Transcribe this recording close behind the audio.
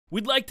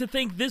We'd like to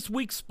thank this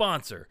week's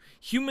sponsor,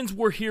 Humans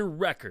Were Here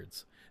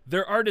Records.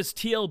 Their artist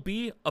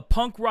TLB, a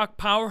punk rock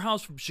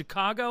powerhouse from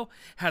Chicago,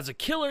 has a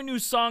killer new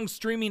song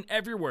streaming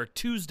everywhere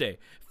Tuesday,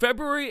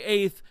 February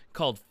 8th,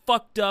 called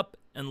Fucked Up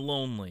and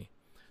Lonely.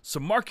 So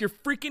mark your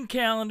freaking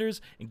calendars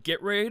and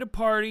get ready to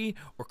party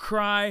or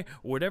cry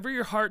or whatever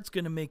your heart's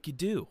gonna make you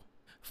do.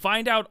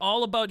 Find out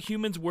all about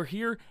Humans Were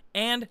Here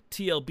and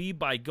TLB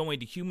by going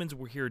to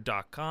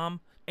humanswerehere.com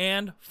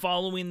and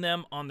following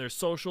them on their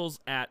socials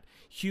at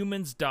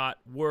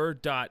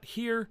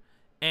humans.were.here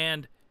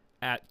and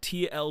at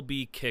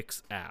TLB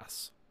Kicks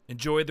Ass.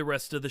 Enjoy the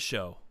rest of the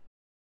show.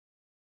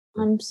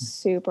 I'm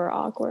super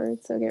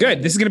awkward, so get good.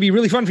 ready. This is going to be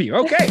really fun for you.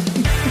 Okay.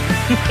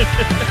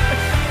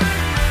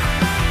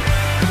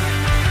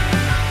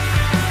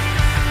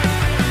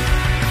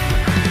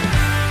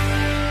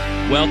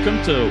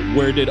 Welcome to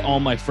Where Did All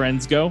My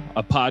Friends Go,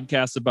 a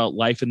podcast about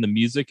life in the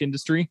music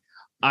industry.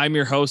 I'm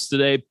your host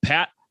today,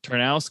 Pat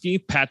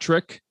Tarnowski,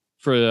 Patrick,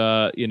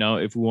 for,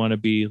 if we want to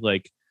be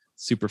like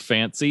super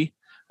fancy.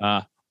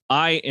 I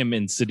am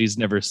in Cities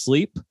Never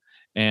Sleep.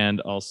 And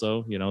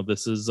also,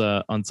 this is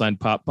Unsigned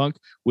Pop Punk.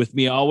 With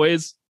me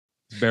always,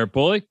 Bear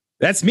Pulley.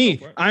 That's me.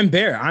 I'm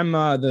Bear. I'm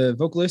the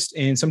vocalist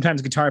and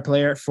sometimes guitar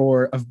player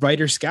for Of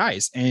Brighter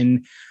Skies.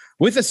 And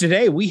with us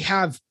today, we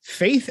have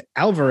Faith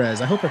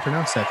Alvarez. I hope I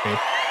pronounced that, Faith.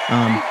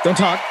 Don't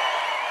talk.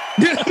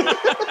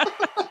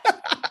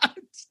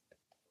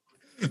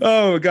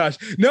 Oh, gosh.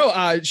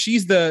 No,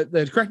 she's the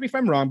correct me if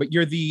I'm wrong, but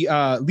you're the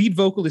lead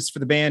vocalist for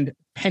the band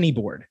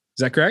Pennyboard. Is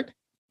that correct?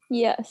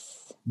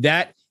 Yes.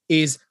 That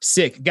is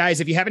sick. Guys,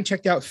 if you haven't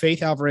checked out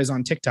Faith Alvarez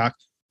on TikTok,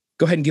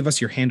 go ahead and give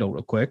us your handle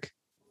real quick.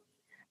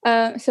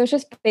 So it's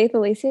just Faith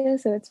Alicia.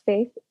 So it's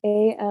Faith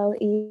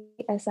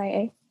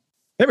Alisia.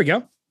 There we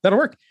go. That'll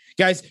work.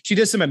 Guys, she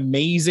does some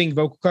amazing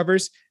vocal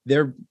covers.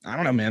 They're, I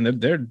don't know, man,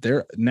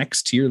 they're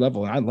next tier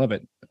level. And I love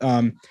it.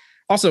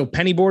 Also,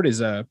 Pennyboard is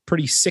a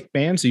pretty sick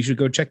band, so you should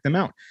go check them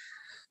out.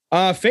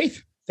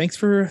 Faith, thanks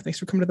for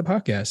coming to the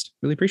podcast.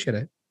 Really appreciate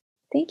it.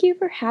 Thank you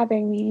for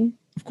having me.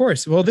 Of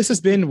course. Well, this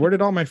has been Where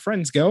Did All My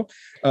Friends Go?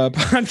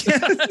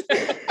 Podcast.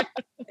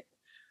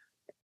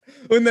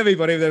 Wouldn't that be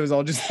funny if that was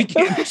all just like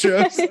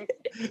intros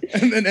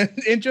and then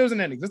intros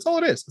and endings? That's all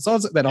it is. That's all.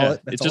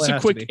 It's just a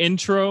quick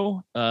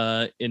intro,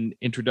 in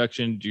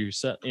introduction to your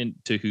set,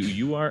 into who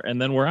you are, and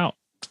then we're out.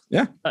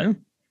 Yeah.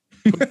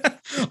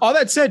 All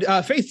that said,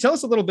 Faith, tell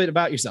us a little bit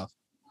about yourself.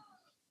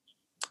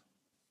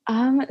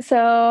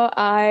 So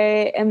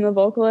I am the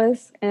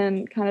vocalist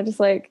and kind of just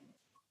like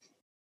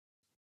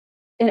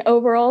an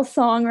overall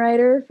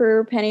songwriter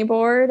for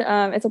Pennyboard.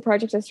 It's a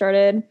project I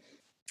started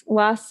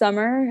last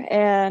summer,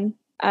 and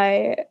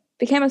I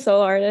became a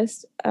solo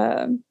artist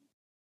due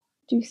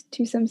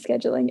to some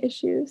scheduling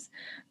issues.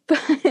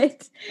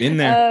 But in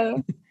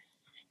there.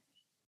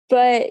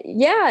 But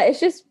yeah, it's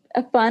just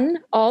a fun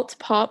alt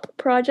pop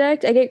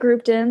project. I get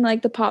grouped in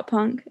like the pop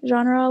punk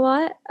genre a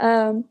lot,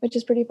 which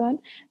is pretty fun.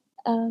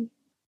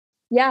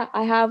 Yeah,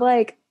 I have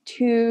like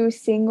 2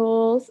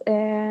 singles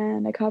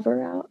and a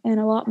cover out and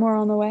a lot more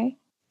on the way.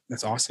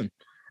 That's awesome.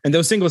 And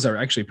those singles are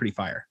actually pretty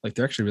fire. Like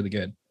they're actually really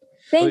good.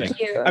 Thank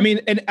you. I mean,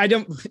 and I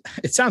don't,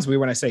 it sounds weird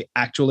when I say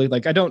actually,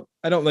 like, I don't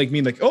like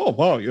mean like, oh,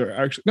 wow, you're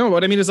actually, no,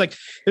 what I mean is like,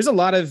 there's a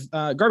lot of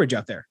garbage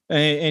out there.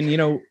 And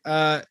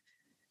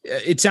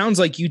it sounds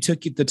like you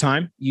took the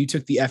time, you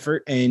took the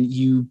effort, and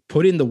you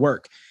put in the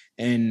work.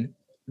 And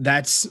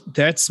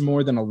that's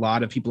more than a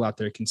lot of people out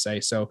there can say.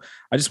 So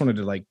I just wanted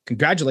to like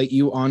congratulate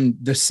you on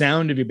the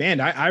sound of your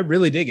band. I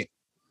really dig it.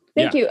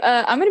 Thank you.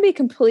 I'm going to be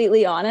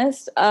completely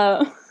honest.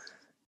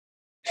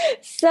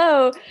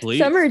 So Please.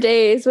 Summer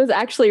Days was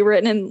actually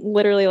written in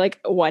literally like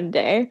one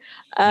day.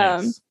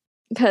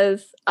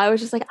 Because I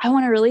was just like, I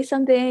want to release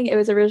something. It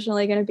was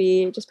originally going to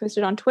be just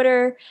posted on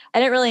Twitter. I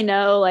didn't really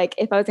know like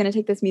if I was going to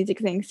take this music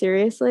thing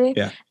seriously.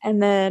 Yeah.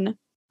 And then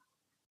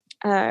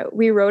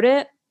we wrote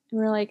it and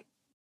we're like,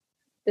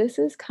 this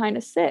is kind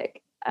of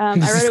sick. I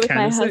wrote it with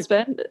my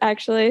husband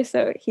actually.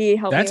 So he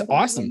helped me. That's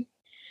awesome.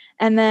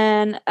 And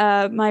then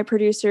my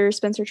producer,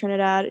 Spencer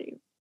Trinidad,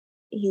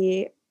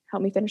 he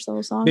helped me finish the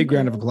whole song. Big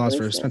round of applause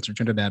for Spencer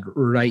Trinidad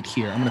right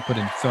here. I'm going to put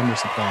in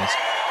thunderous applause.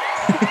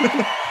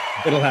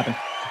 It'll happen.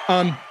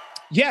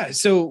 Yeah.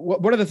 So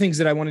one of the things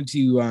that I wanted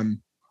to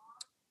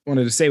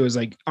say was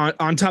like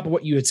on top of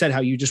what you had said,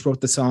 how you just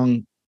wrote the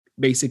song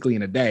basically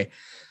in a day.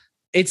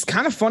 It's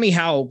kind of funny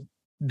how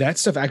that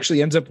stuff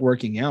actually ends up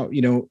working out.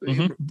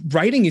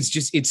 Writing is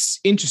just, it's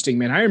interesting,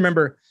 man. I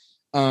remember,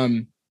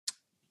 Pat,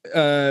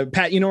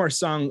 our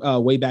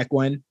song, Way Back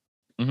When.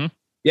 Mm-hmm.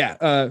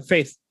 Yeah.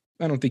 Faith,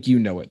 I don't think you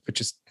know it, but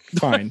just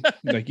fine.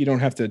 Like you don't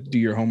have to do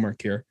your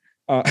homework here.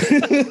 No,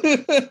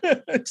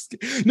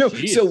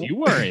 Jeez, so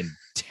you are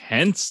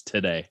intense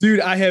today, dude.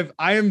 I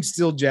am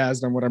still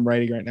jazzed on what I'm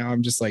writing right now.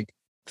 I'm just like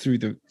through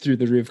the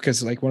roof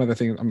because like one of the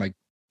things I'm like,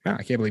 wow,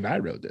 I can't believe I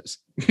wrote this.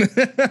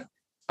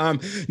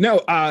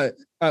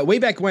 Way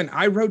Back When,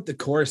 I wrote the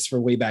chorus for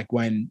Way Back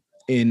When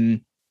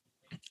in,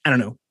 I don't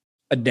know,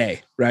 a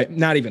day, right?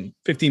 Not even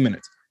 15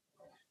 minutes.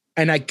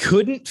 And I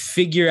couldn't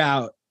figure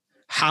out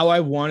how I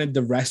wanted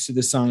the rest of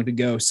the song to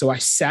go. So I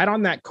sat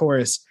on that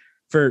chorus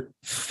for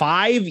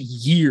 5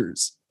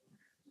 years.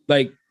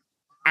 Like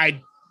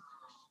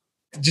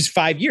just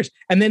 5 years.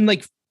 And then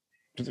like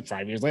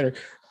 5 years later,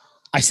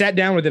 I sat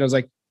down with it. I was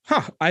like,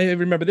 I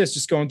remember this,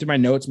 just going through my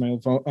notes,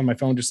 on my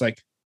phone, just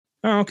like,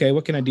 oh, okay,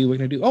 what can I do? What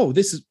can I do? Oh,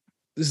 this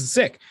is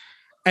sick.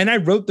 And I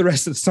wrote the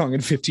rest of the song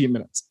in 15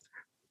 minutes.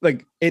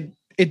 Like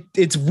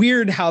it's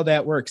weird how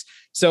that works.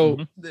 So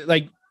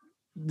like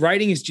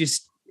writing is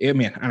just,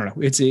 man, I don't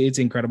know. It's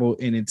incredible.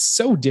 And it's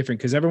so different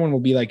because everyone will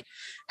be like,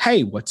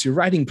 hey, what's your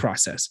writing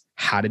process?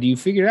 How did you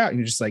figure it out? And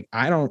you're just like,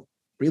 I don't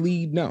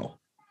really know.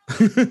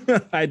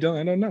 I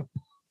don't know.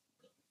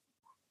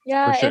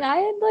 Yeah. Sure. And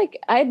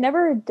I had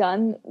never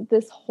done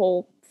this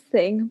whole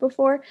thing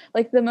before.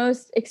 Like the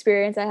most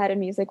experience I had in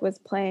music was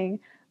playing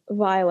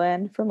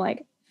violin from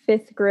like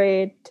 5th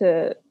grade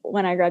to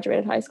when I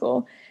graduated high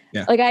school.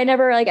 Yeah. Like I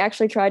never like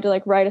actually tried to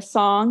like write a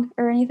song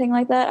or anything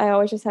like that. I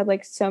always just had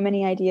like so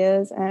many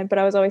ideas, but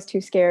I was always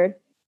too scared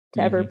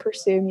to ever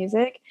pursue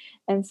music.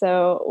 And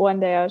so one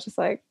day I was just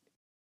like,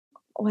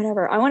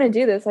 whatever, I want to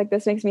do this. Like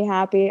this makes me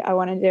happy. I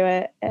want to do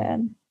it.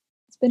 And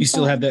it's been You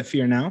still fun. have that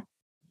fear now?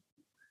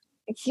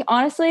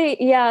 Honestly,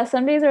 yeah,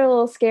 some days are a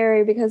little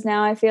scary because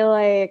now I feel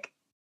like,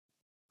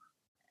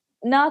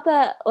 not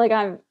that like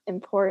I'm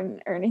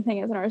important or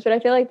anything as an artist, but I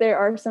feel like there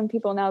are some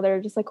people now that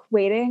are just like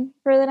waiting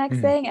for the next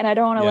thing, and I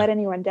don't want to let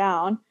anyone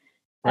down.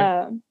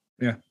 Right.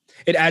 Yeah,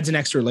 it adds an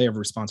extra layer of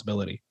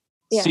responsibility.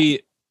 Yeah.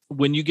 See,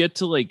 when you get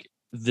to like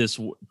this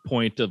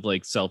point of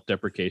like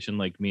self-deprecation,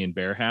 like me and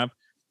Bear have,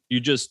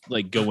 you just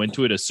like go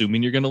into it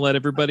assuming you're going to let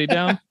everybody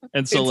down,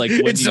 and so like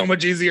when it's so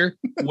much easier.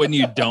 when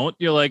you don't,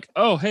 you're like,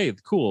 oh hey,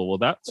 cool, well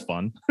that's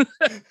fun.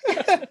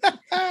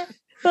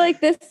 But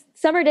like this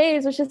Summer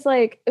Days was just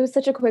like, it was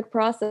such a quick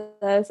process.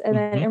 And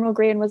then Emerald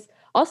Green was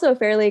also a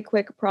fairly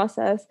quick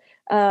process.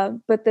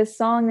 But this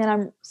song that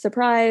I'm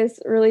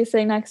surprised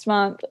releasing next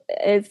month,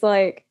 it's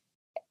like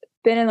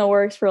been in the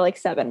works for like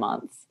 7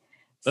 months.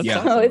 That's so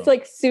awesome. It's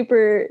like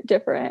super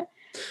different.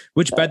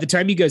 Which by the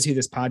time you guys hear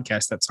this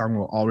podcast, that song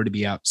will already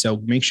be out.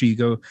 So make sure you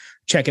go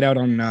check it out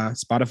on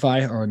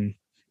Spotify, on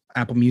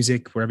Apple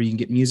Music, wherever you can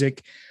get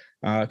music,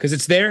 because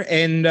it's there.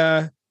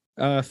 And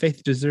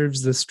Faith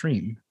deserves the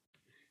stream.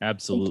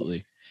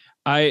 Absolutely.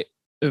 A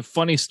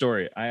funny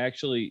story. I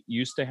actually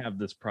used to have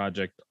this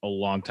project a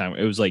long time.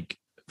 It was like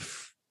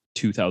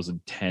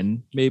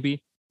 2010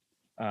 maybe.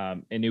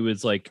 And it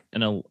was like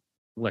an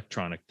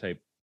electronic type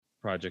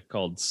project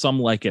called Some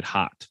Like It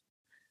Hot.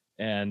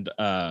 And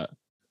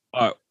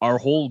our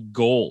whole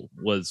goal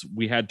was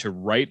we had to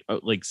write,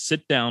 like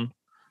sit down,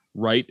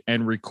 write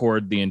and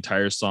record the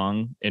entire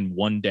song in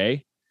one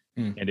day.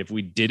 And if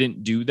we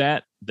didn't do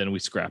that, then we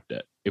scrapped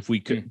it. If we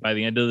could, by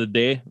the end of the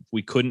day, if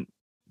we couldn't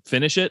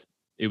finish it,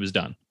 it was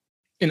done.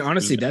 And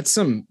honestly, that's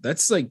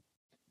like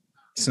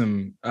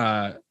some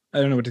I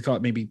don't know what to call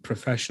it, maybe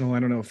professional, I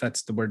don't know if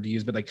that's the word to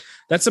use, but like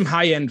that's some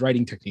high-end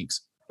writing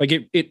techniques. Like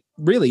it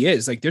really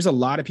is. Like there's a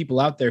lot of people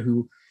out there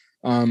who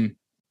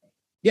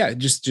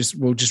just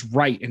will just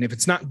write, and if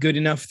it's not good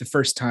enough the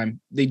first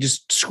time, they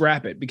just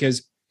scrap it.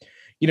 Because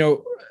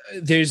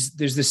there's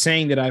this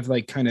saying that I've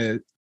like kind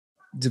of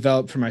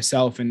developed for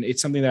myself, and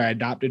it's something that I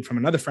adopted from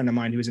another friend of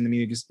mine who was in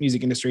the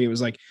music industry. It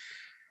was like,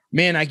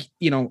 man,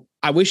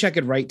 I wish I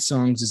could write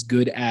songs as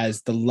good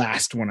as the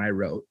last one I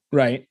wrote.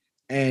 Right.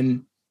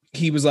 And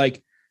he was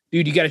like,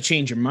 dude, you got to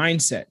change your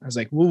mindset. I was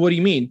like, well, what do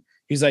you mean?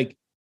 He's like,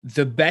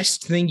 the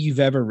best thing you've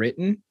ever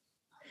written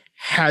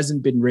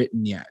hasn't been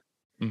written yet.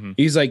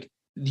 He's like,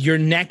 your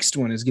next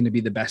one is going to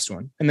be the best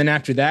one. And then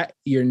after that,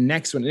 your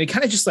next one. And it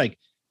kind of just like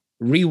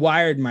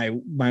rewired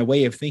my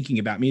way of thinking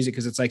about music.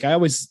 Cause it's like, I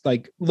always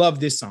like love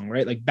this song,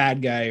 right? Like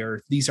Bad Guy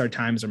or These Hard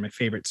Times are my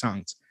favorite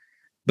songs.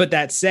 But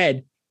that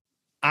said,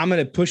 I'm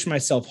going to push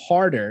myself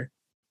harder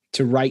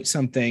to write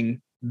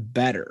something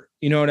better.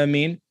 You know what I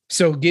mean?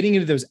 So getting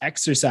into those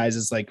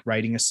exercises, like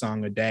writing a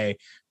song a day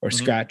or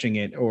scratching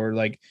it, or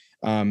like,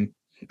 I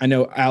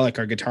know Alec,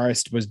 our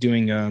guitarist, was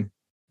doing an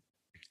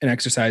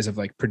exercise of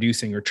like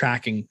producing or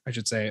tracking, I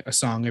should say, a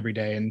song every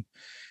day. And,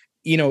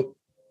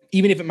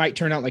 even if it might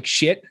turn out like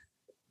shit,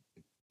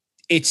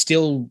 it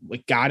still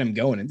like got him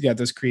going and got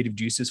those creative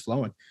juices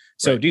flowing.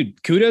 So,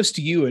 dude, kudos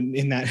to you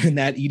in that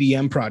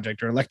EDM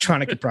project or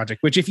electronic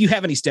project, which if you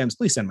have any stems,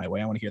 please send my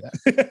way. I want to hear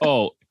that.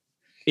 Oh,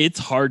 it's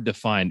hard to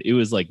find. It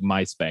was like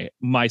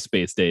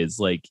MySpace days.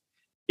 Like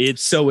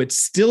it's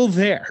still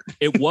there.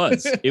 It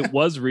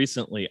was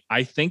recently.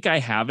 I think I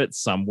have it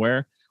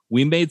somewhere.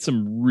 We made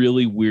some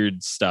really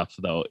weird stuff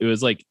though. It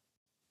was like,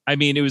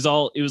 it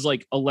was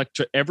like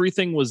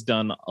everything was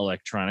done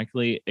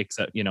electronically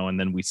except, and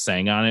then we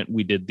sang on it.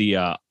 We did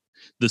the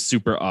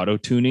super auto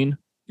tuning.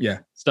 Yeah.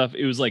 Stuff.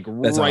 It was like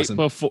awesome.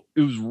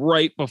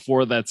 right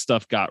before that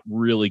stuff got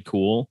really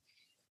cool.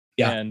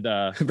 Yeah. And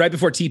right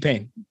before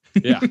T-Pain.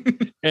 Yeah.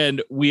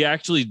 And we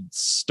actually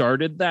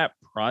started that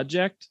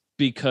project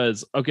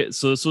because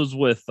so this was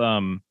with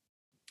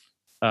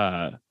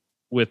it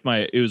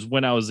was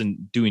when I was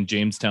doing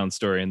Jamestown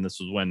Story, and this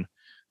was when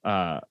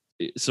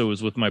so it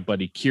was with my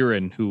buddy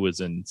Kieran, who was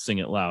in Sing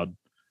It Loud,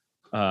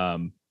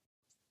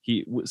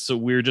 So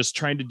we were just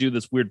trying to do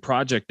this weird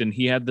project, and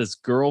he had this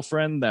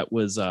girlfriend that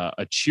was a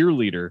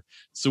cheerleader.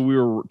 So we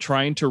were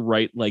trying to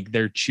write like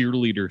their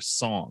cheerleader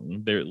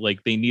song.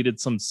 They needed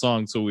some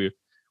song, so we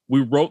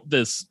wrote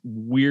this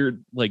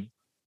weird like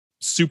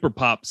super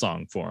pop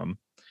song for him.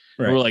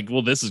 Right. We're like,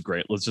 well, this is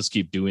great. Let's just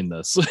keep doing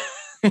this.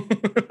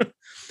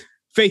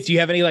 Faith, do you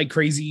have any like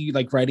crazy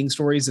like writing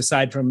stories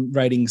aside from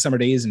writing Summer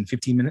Days in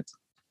 15 minutes?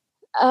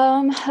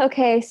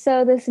 Okay,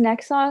 so this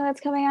next song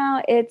that's coming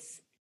out,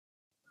 it's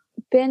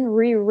been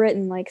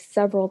rewritten like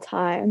several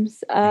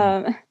times.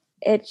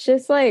 It's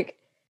just like,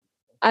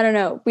 I don't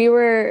know, we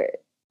were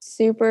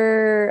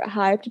super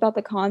hyped about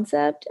the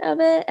concept of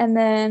it, and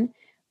then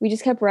we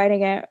just kept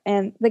writing it,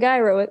 and the guy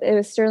who wrote it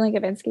was Sterling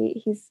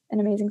Gavinsky. He's an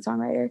amazing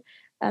songwriter.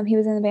 He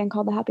was in the band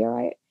called The Happy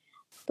Alright,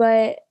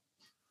 but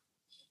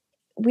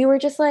we were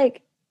just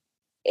like,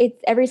 it's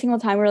every single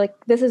time we were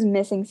like, this is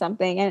missing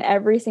something, and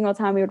every single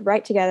time we would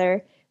write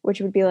together,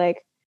 which would be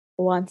like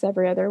once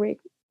every other week,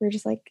 we were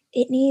just like,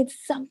 it needs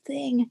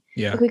something.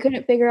 Yeah. Like, we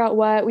couldn't figure out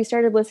what. We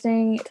started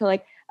listening to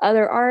like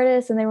other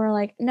artists, and they were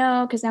like,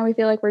 no, because now we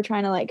feel like we're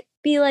trying to like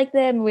be like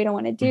them, and we don't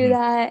want to do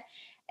that.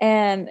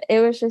 And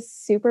it was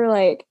just super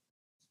like,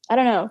 I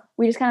don't know.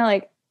 We just kind of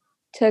like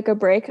took a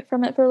break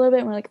from it for a little bit,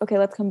 and we're like, okay,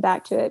 let's come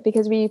back to it,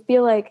 because we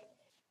feel like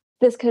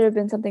this could have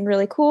been something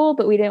really cool,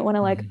 but we didn't want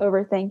to like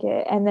overthink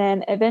it. And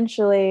then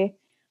eventually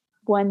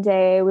one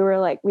day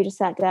we just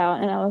sat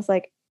down, and I was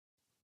like,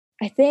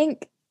 I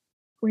think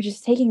we're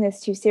just taking this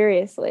too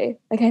seriously.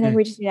 Like, I think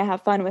we just need to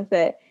have fun with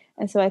it.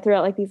 And so I threw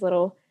out like these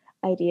little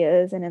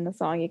ideas, and in the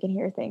song you can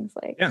hear things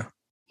like,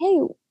 hey,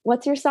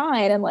 what's your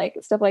sign? And like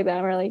stuff like that.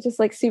 And we're like, just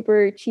like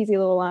super cheesy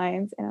little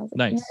lines. And I was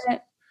like, nice.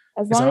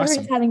 As long as we're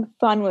just having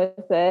fun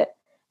with it,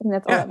 I think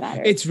that's all that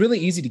matters. It's really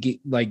easy to get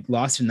like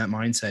lost in that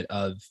mindset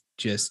of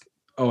just,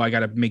 oh, I got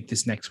to make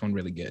this next one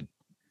really good.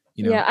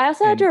 You know? Yeah. I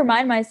also have to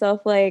remind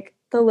myself, like,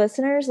 the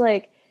listeners,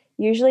 like,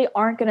 usually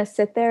aren't going to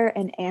sit there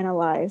and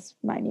analyze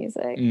my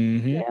music.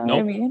 You know what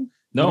I mean?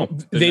 No,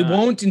 they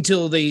won't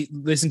until they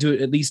listen to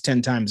it at least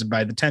 10 times. And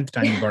by the 10th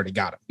time, you've already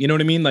got them. You know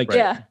what I mean? Like,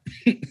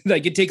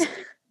 like it takes,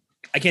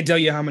 I can't tell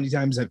you how many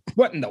times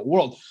what in the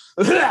world?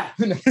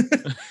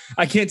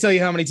 I can't tell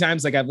you how many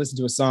times like I've listened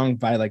to a song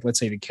by like, let's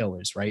say The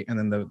Killers, right? And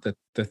then the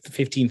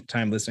 15th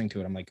time listening to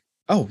it, I'm like,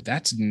 oh,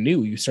 that's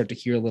new. You start to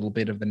hear a little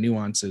bit of the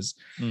nuances.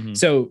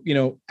 So, you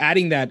know,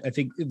 adding that, I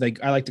think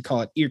like I like to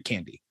call it ear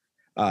candy.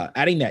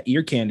 Adding that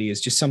ear candy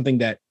is just something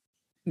that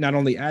not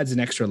only adds an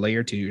extra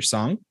layer to your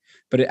song,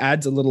 but it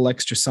adds a little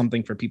extra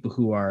something for people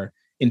who are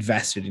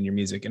invested in your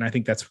music. And I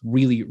think that's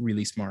really,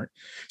 really smart.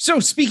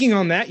 So speaking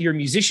on that, you're a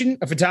musician,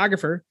 a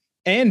photographer,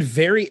 and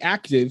very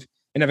active,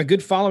 and have a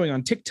good following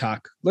on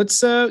TikTok.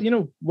 Let's, you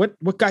know,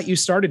 what got you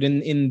started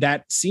in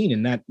that scene,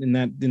 in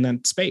that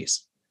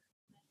space?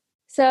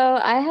 So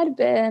I've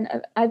been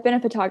a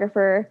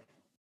photographer,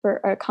 for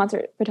a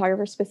concert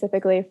photographer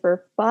specifically,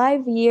 for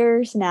 5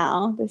 years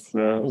now. This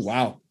year. Oh,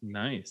 wow.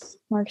 Nice.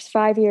 Marks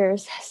 5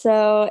 years.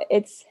 So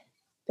it's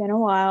been a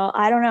while.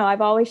 I don't know. I've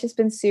always just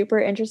been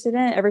super interested in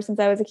it. Ever since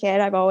I was a kid,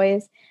 I've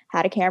always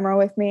had a camera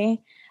with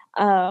me.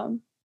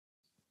 And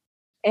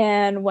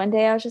one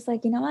day I was just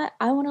like, you know what?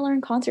 I want to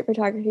learn concert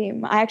photography.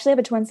 I actually have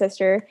a twin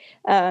sister,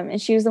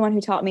 and she was the one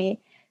who taught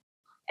me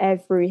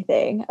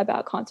everything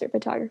about concert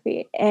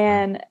photography.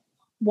 And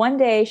one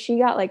day she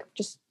got like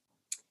just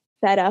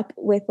fed up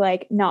with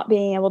like not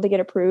being able to get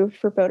approved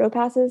for photo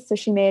passes. So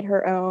she made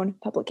her own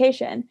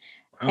publication.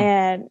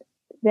 And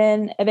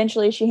then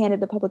eventually she handed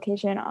the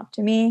publication off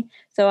to me.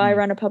 So I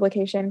run a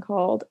publication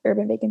called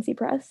Urban Vacancy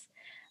Press.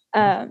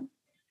 And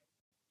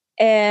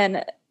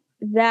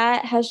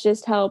that has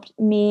just helped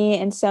me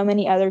and so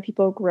many other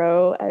people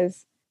grow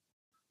as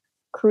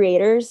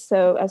creators.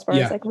 So as far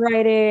as like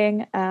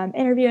writing,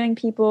 interviewing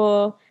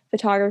people,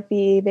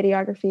 photography,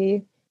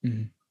 videography,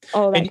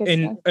 all of that good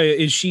stuff.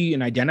 Is she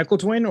an identical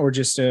twin or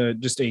just a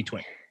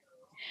twin?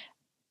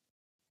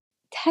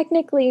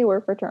 Technically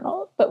we're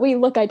fraternal, but we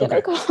look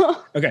identical.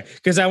 Okay.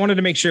 Because I wanted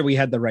to make sure we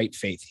had the right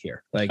faith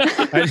here. Like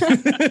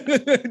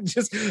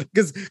just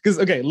because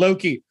okay, low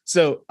key.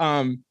 So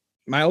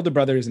my older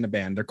brother is in a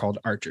band. They're called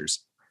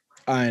Archers.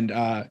 And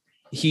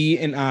he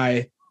and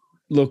I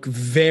look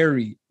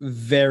very,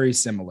 very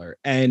similar.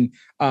 And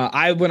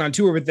I went on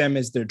tour with them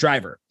as their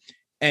driver.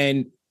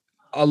 And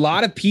a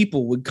lot of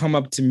people would come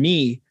up to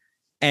me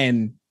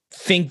and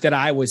think that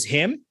I was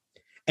him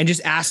and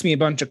just ask me a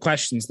bunch of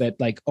questions that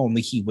like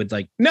only he would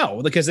like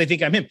know, because they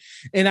think I'm him.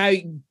 And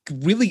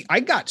I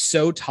got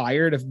so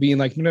tired of being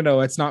like, no,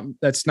 that's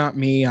not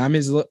me. I'm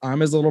his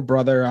little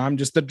brother. I'm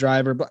just the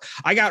driver. But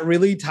I got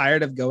really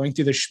tired of going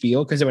through the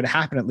spiel, because it would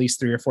happen at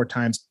least 3 or 4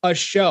 times a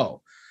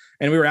show.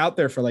 And we were out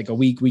there for like a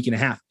week and a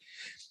half.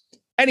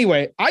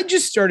 Anyway, I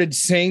just started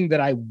saying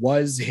that I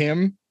was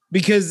him,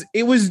 because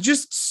it was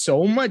just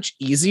so much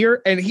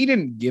easier, and he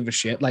didn't give a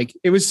shit. Like,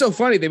 it was so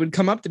funny. They would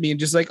come up to me and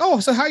just like, oh,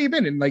 so how you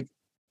been? And like,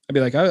 I'd be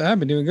like, I've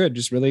been doing good.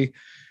 Just really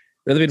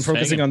been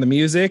focusing on the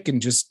music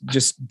and just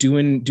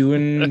doing,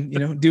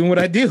 doing what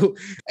I do.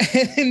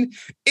 And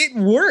it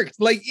worked.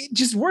 Like, it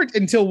just worked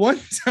until one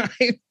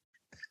time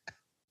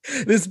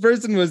this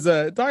person was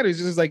talking. He was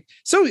just like,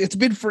 so it's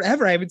been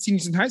forever. I haven't seen you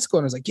since high school.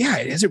 And I was like, yeah,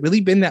 has it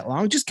really been that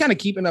long? Just kind of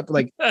keeping up,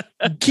 like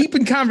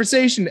keeping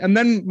conversation. And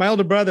then my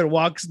older brother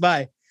walks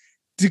by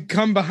to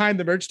come behind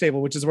the merch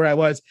table, which is where I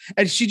was.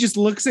 And she just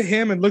looks at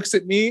him and looks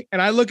at me.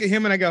 And I look at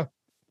him and I go,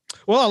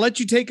 well, I'll let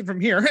you take it from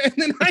here. And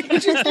then I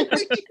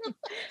just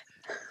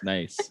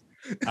nice.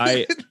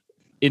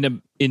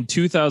 In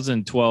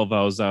 2012,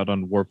 I was out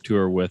on Warped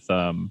Tour with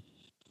Plug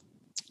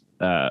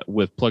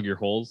Your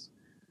Holes.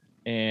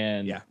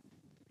 And yeah,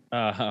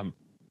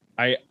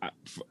 I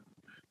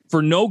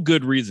for no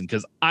good reason,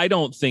 because I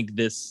don't think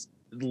this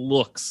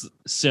looks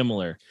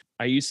similar.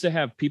 I used to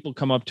have people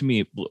come up to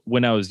me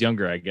when I was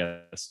younger. I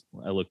guess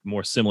I looked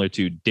more similar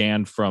to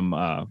Dan from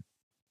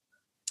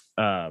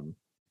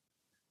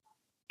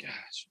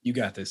gosh, you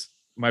got this.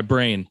 My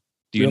brain.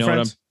 Do you know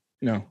Friends?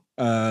 what I'm?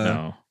 No.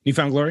 No. You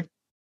Found Glory?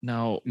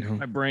 No.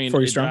 My brain. For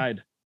You it Strong?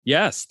 died.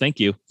 Yes, thank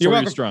you. You're For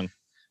welcome. You Strong.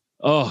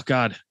 Oh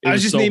God. I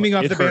was just naming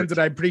off the hurt. bands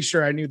that I'm pretty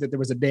sure I knew that there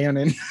was a Dan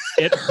in.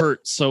 It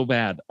hurt so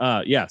bad.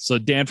 Yeah. So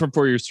Dan from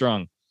For You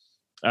Strong.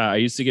 I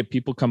used to get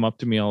people come up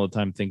to me all the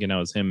time thinking I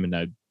was him,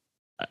 and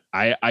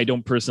I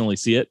don't personally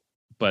see it,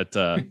 but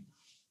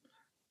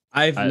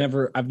I've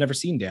never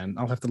seen Dan.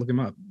 I'll have to look him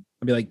up.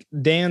 I'll be like,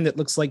 Dan that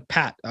looks like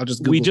Pat. I'll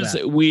just Google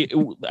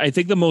that. I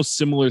think the most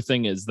similar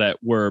thing is that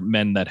we're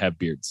men that have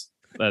beards.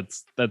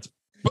 That's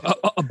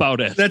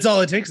about it. That's all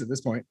it takes at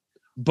this point.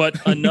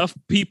 But enough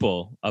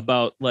people,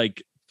 about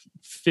like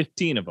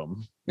 15 of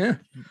them. Yeah.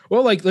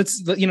 Well, like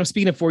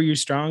speaking of 4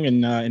 Years Strong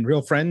and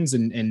Real Friends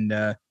and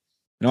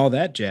all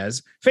that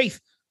jazz. Faith,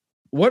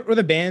 what were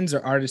the bands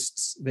or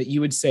artists that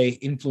you would say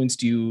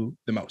influenced you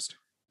the most?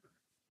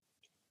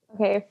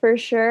 Okay, for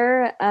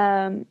sure.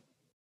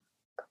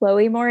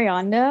 Chloe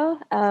Moriando.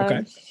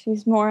 Okay.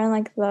 She's more in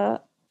like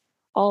the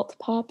alt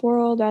pop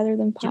world rather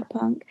than pop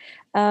punk.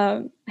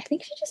 I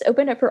think she just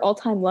opened up for All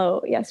Time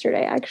Low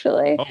yesterday,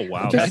 actually. Oh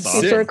wow, which is that's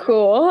super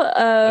cool.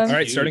 All right,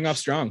 huge. starting off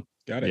strong.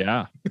 Got it.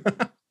 Yeah.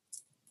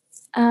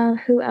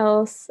 Who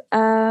else?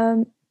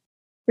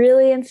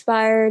 Really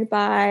inspired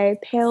by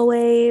Pale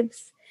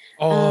Waves.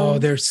 Oh,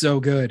 they're so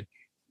good.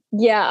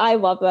 Yeah, I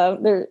love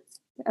them. They're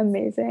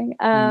amazing.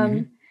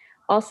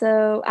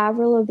 Also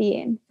Avril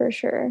Lavigne for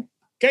sure.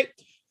 Okay.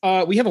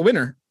 We have a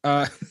winner.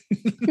 That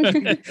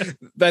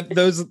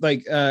those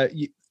like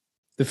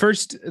the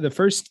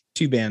first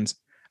two bands.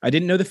 I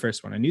didn't know the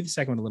first one. I knew the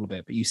second one a little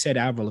bit, but you said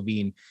Avril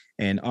Lavigne,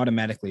 and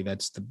automatically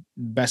that's the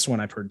best one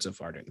I've heard so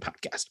far during the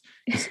podcast.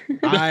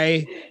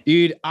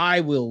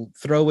 I will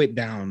throw it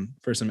down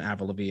for some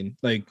Avril Lavigne.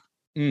 Like,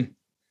 dude,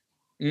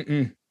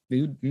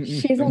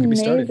 she's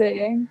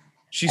amazing.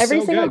 She's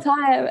every so single good.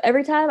 time.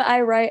 Every time I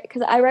write,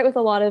 because I write with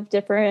a lot of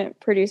different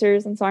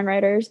producers and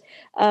songwriters,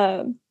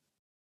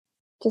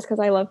 just because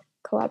I love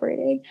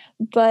collaborating.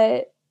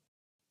 But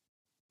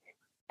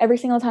every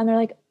single time they're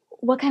like,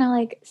 what kind of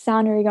like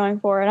sound are you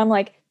going for? And I'm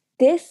like,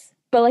 this,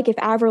 but like if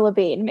Avril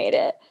Lavigne made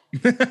it.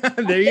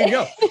 There you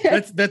go.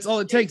 That's all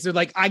it takes. They're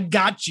like, I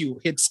got you.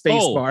 Hit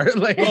spacebar.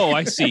 Like,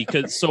 I see.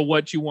 So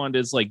what you want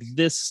is like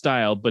this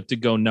style, but to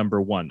go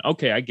number one.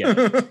 Okay, I get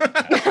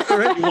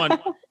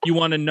it. You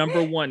want a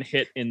number one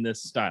hit in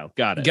this style.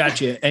 Got it.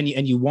 Gotcha. And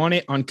you want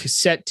it on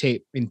cassette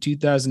tape in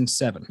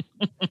 2007.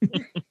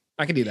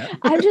 I can do that.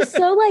 I'm just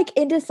so like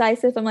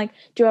indecisive. I'm like,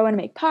 do I want to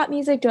make pop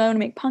music? Do I want to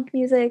make punk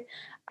music?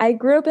 I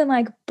grew up in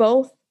like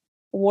both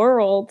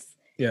worlds.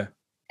 Yeah.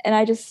 And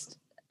I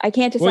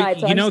can't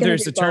decide. Well, so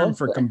there's a term both.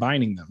 for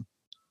combining them.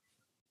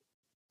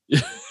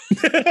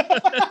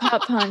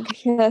 Pop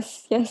punk.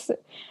 Yes.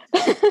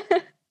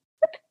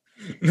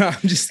 No,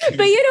 I'm just kidding.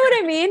 But you know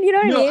what I mean? You know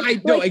what I mean?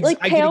 I know. Like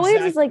I get Pale Waves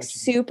exactly is like what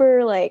you mean.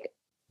 super like.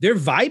 They're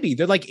vibey.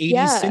 They're like 80s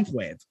Yeah.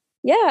 synthwave.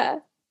 Yeah.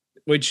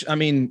 Which, I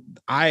mean,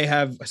 I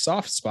have a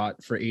soft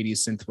spot for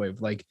 80s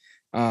synthwave, like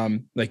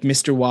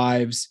Mr.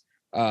 Wives,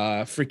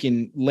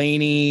 freaking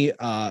Laney,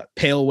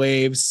 Pale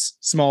Waves,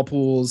 Small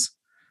Pools.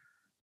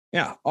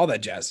 Yeah, all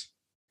that jazz.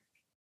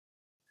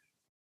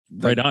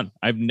 Right on.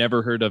 I've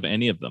never heard of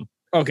any of them.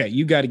 Okay,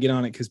 you got to get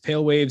on it because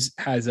Pale Waves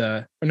has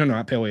no,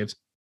 not Pale Waves.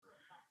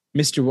 It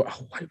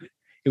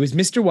was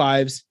Mr.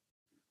 Wives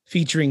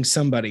featuring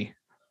somebody,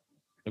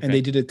 Okay. and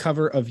they did a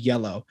cover of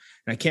Yellow,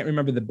 and I can't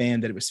remember the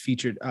band that it was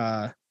featured.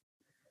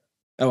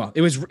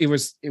 It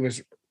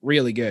was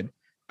really good.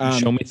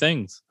 Show me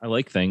things. I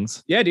like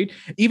things. Yeah, dude.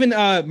 Even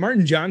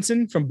Martin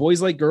Johnson from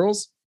Boys Like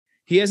Girls,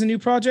 he has a new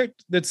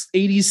project that's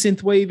 80s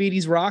synthwave,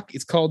 80s rock.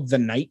 It's called The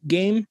Night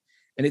Game,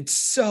 and it's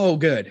so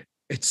good.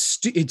 It's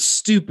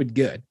stupid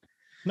good.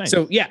 Nice.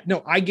 So yeah,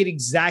 no, I get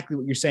exactly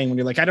what you're saying when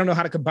you're like, I don't know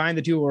how to combine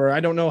the two, or I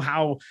don't know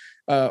how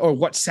or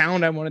what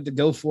sound I wanted to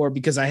go for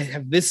because I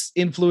have this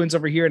influence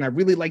over here and I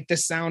really like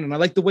this sound and I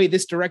like the way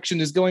this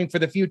direction is going for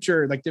the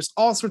future. Like there's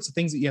all sorts of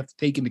things that you have to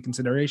take into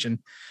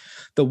consideration.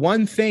 The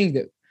one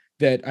thing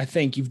that I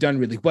think you've done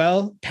really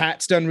well,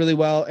 Pat's done really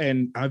well,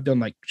 and I've done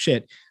like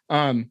shit,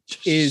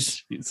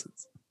 is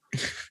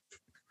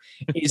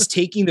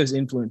taking those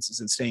influences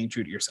and staying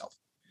true to yourself.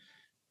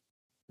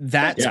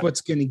 That's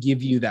what's going to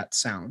give you that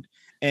sound.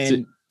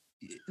 And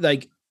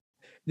like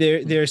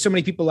there are so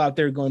many people out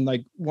there going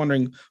like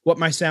wondering what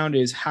my sound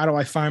is. How do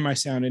I find my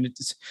sound? And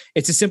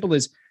it's as simple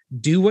as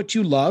do what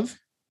you love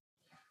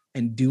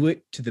and do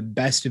it to the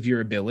best of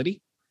your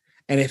ability.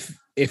 And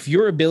if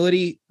your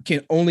ability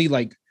can only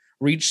like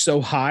reach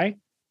so high,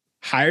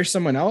 hire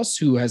someone else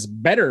who has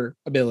better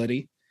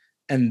ability,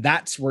 and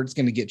that's where it's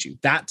going to get you.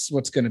 That's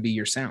what's going to be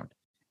your sound.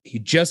 You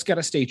just got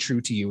to stay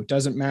true to you. It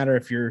doesn't matter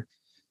if you're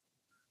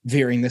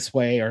veering this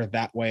way or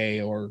that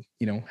way, or,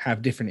 you know,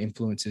 have different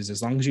influences.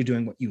 As long as you're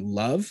doing what you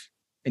love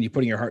and you're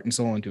putting your heart and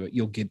soul into it,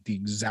 you'll get the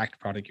exact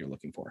product you're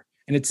looking for.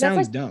 And it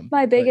sounds dumb.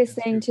 My biggest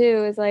thing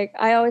too is like,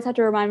 I always have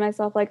to remind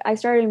myself, like, I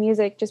started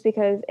music just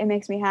because it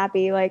makes me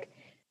happy. Like,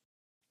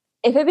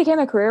 if it became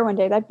a career one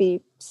day, that'd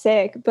be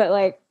sick. But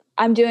like,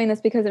 I'm doing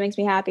this because it makes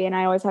me happy. And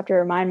I always have to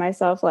remind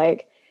myself,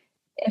 like,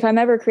 if I'm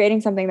ever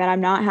creating something that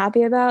I'm not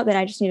happy about, then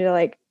I just need to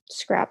like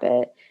scrap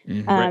it.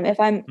 Mm-hmm. If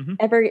I'm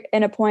ever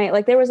in a point,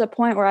 like there was a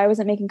point where I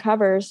wasn't making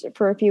covers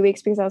for a few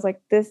weeks because I was like,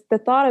 the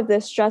thought of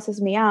this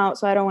stresses me out.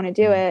 So I don't want to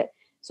do it.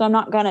 So I'm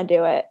not going to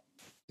do it.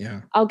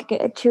 Yeah. I'll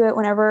get to it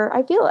whenever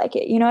I feel like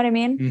it. You know what I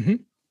mean? Mm-hmm.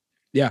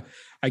 Yeah,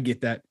 I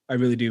get that. I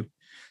really do.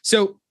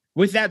 So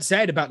with that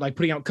said, about like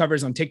putting out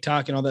covers on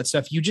TikTok and all that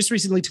stuff, you just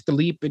recently took the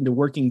leap into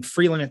working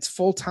freelance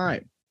full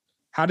time.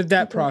 How did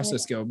that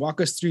process go? Walk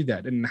us through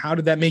that. And how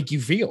did that make you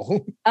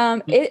feel?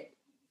 It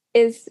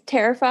is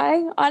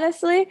terrifying,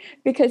 honestly,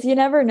 because you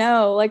never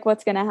know like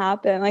what's going to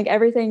happen. Like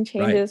everything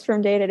changes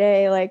from day to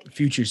day. Like the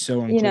future's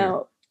so unclear. You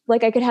know,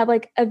 like I could have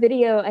like a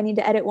video I need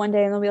to edit one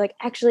day and they'll be like,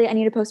 actually, I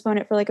need to postpone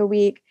it for like a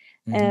week.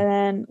 Mm-hmm. And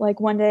then like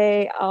one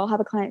day I'll have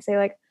a client say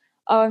like,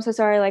 oh, I'm so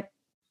sorry. Like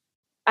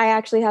I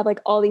actually have like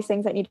all these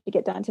things that need to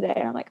get done today.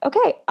 And I'm like,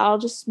 okay, I'll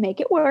just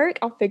make it work.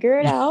 I'll figure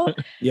it out.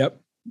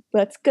 Yep.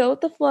 Let's go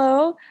with the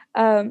flow.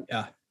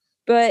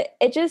 But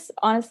it just,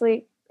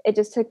 honestly, it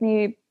just took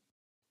me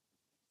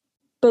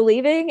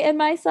believing in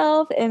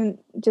myself and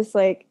just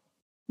like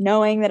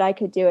knowing that I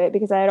could do it,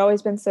 because I had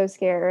always been so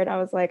scared. I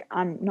was like,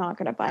 I'm not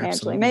going to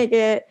financially make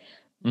it,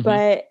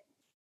 but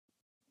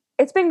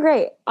it's been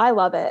great. I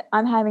love it.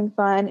 I'm having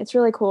fun. It's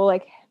really cool.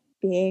 Like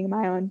being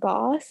my own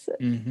boss.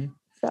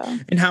 So,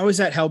 and how has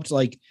that helped?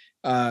 Like,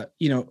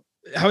 you know,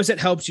 how has that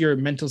helped your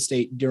mental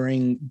state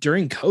during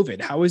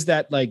COVID? How is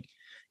that like,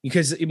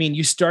 because I mean,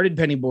 you started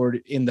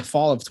Pennyboard in the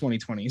fall of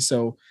 2020.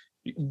 So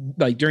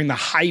like during the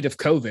height of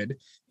COVID,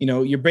 you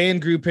know, your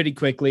band grew pretty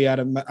quickly out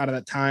of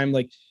that time.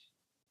 Like,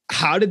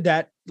 how did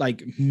that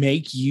like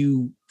make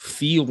you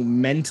feel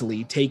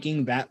mentally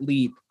taking that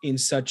leap in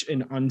such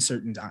an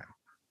uncertain time?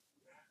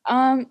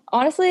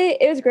 Honestly,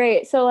 it was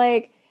great. So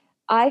like,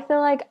 I feel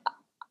like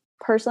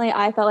personally,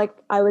 I felt like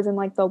I was in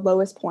like the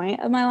lowest point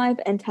of my life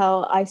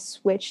until I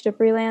switched to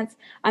freelance.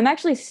 I'm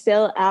actually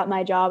still at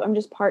my job. I'm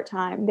just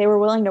part-time. They were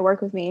willing to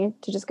work with me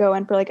to just go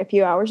in for like a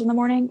few hours in the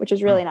morning, which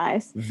is really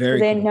nice.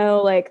 They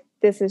know like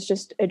this is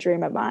just a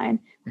dream of mine,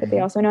 but they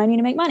also know I need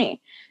to make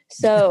money.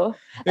 So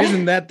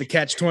isn't that the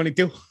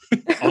catch-22?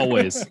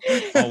 Always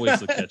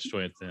the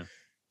catch-22.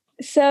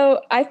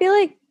 So I feel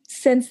like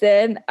since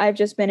then I've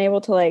just been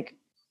able to like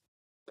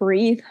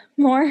breathe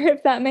more,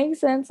 if that makes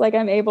sense. Like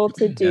I'm able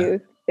to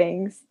do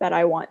things that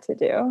I want to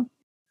do.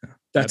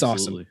 That's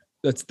awesome.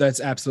 That's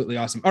absolutely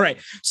awesome. All right.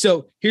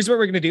 So here's what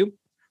we're going to do.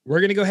 We're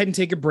going to go ahead and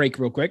take a break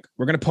real quick.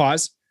 We're going to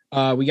pause.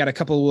 We got a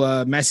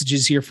couple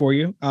messages here for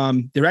you.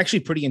 They're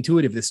actually pretty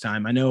intuitive this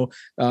time. I know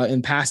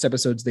in past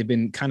episodes, they've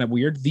been kind of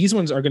weird. These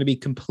ones are going to be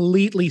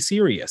completely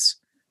serious.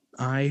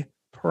 I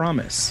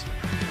promise.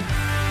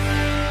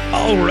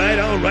 All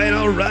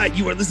right.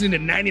 You are listening to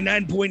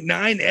 99.9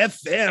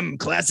 FM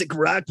Classic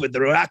Rock with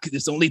the Rock.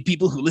 There's only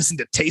people who listen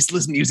to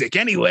tasteless music.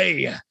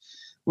 Anyway,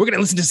 we're going to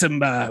listen to some,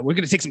 we're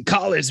going to take some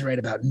callers right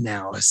about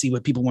now. See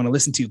what people want to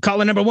listen to.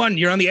 Caller number 1,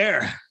 you're on the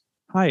air.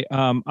 Hi.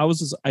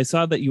 I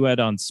saw that you had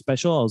on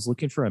special. I was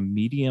looking for a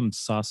medium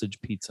sausage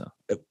pizza.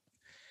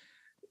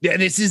 Yeah,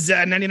 this is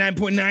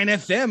 99.9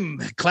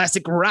 FM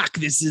Classic Rock.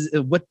 This is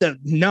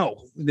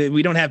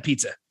we don't have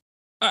pizza.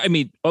 I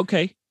mean,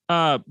 okay.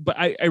 But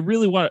I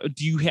really want to,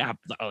 do you have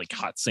like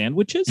hot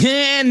sandwiches?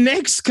 And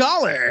next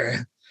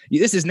caller.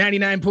 This is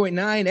 99.9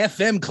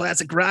 FM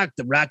Classic Rock,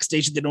 the rock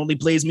station that only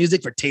plays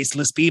music for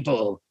tasteless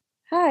people.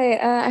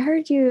 Hi, I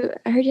heard you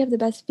have the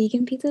best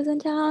vegan pizzas in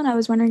town. I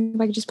was wondering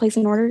if I could just place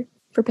an order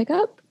for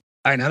pickup.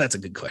 All right, now that's a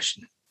good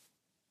question.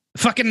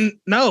 Fucking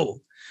no.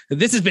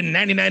 This has been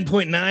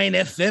 99.9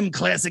 FM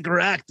Classic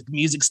Rock, the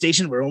music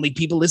station where only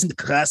people listen to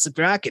classic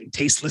rock and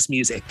tasteless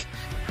music.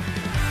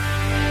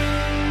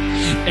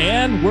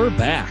 And we're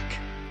back.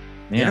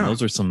 Man,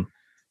 those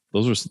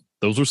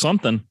were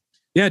something.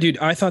 Yeah, dude,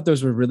 I thought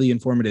those were really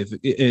informative,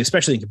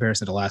 especially in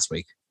comparison to last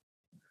week.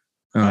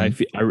 I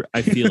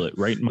feel it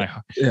right in my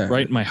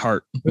right in my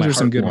heart. Those are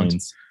some good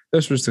ones.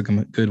 Those were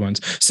some good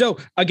ones. So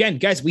again,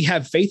 guys, we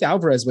have Faith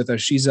Alvarez with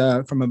us. She's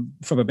from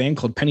a band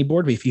called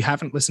Pennyboard. If you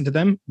haven't listened to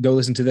them, go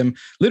listen to them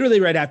literally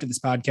right after this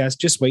podcast.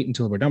 Just wait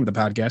until we're done with the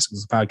podcast,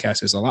 because the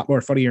podcast is a lot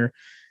more funnier.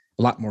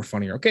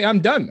 Okay, I'm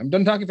done. I'm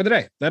done talking for the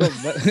day. That's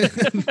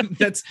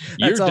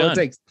all done. It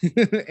takes.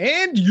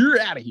 And you're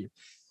out of here.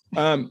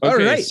 All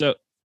right.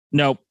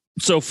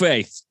 So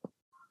Faith,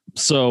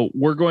 So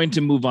we're going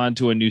to move on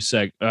to a new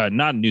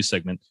not a new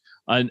segment,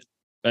 a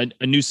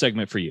new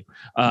segment for you.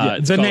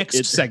 The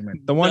next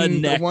segment, the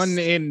one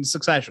in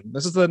succession.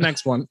 This is the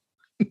next one.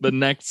 The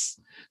next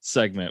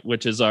segment,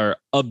 which is our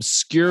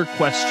obscure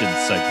questions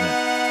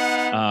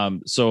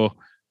segment. So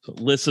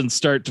listen,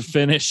 start to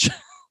finish,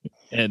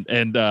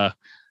 and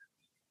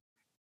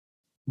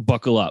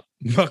buckle up.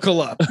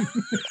 Buckle up.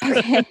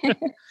 Okay.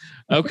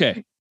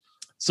 Okay.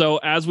 So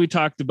as we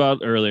talked about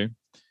earlier,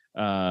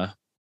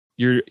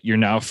 you're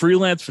now a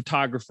freelance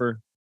photographer,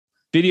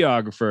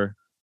 videographer,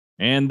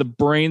 and the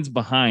brains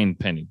behind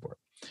Pennyboard.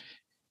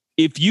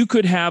 If you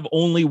could have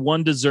only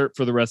one dessert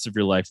for the rest of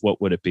your life,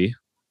 what would it be?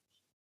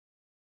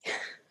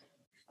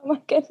 Oh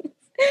my goodness.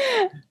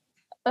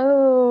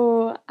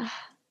 Oh, I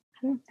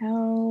don't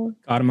know.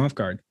 Caught him off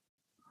guard.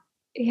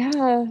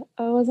 Yeah,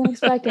 I wasn't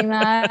expecting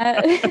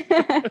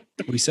that.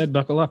 We said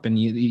buckle up, and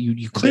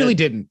you clearly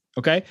didn't.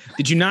 Okay,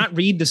 did you not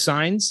read the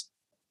signs,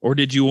 or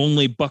did you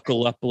only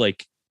buckle up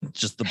like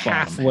just the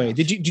halfway?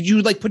 bottom? Did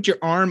you like put your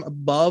arm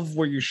above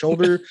where your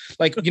shoulder,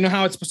 like you know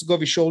how it's supposed to go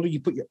over your shoulder?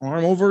 You put your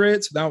arm over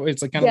it, so now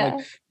it's like kind of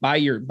like by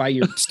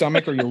your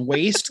stomach or your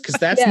waist, because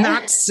that's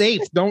not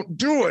safe. Don't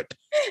do it.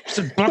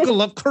 Just buckle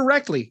up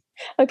correctly.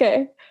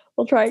 Okay,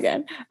 we'll try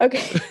again.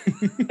 Okay.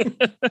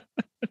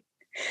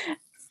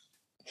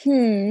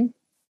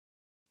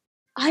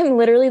 I'm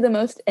literally the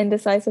most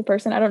indecisive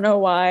person. I don't know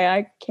why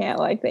I can't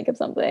like think of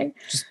something.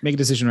 Just make a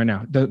decision right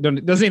now. Doesn't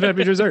even have to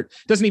be dessert.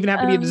 Doesn't even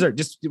have to be a dessert.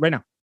 Just right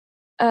now.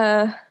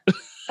 I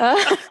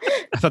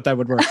thought that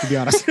would work, to be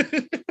honest.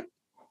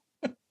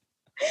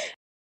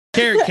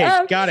 Carrot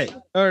cake. Got it.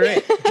 All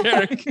right.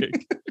 Carrot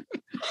cake.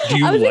 Do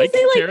you like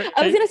carrot cake?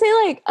 I was gonna say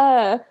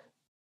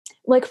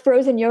like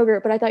frozen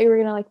yogurt, but I thought you were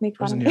gonna like make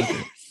fun of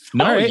it.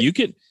 No, right. You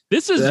could.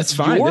 That's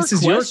fine. This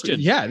is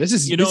question. This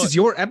is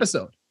your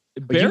episode.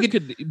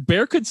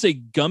 Bear could say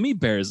gummy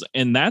bears,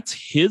 and that's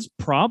his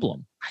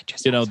problem. I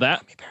just had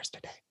that gummy bears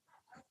today.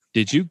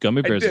 Did you?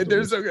 Gummy bears?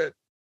 They're so good.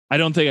 I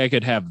don't think I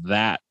could have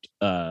that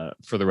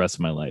for the rest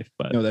of my life.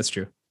 But no, that's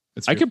true.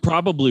 I could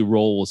probably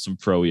roll with some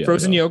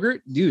frozen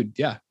yogurt, dude.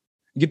 Yeah,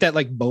 get that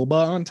like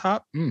boba on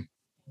top.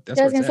 That's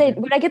I was gonna say,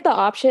 would I get the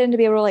option to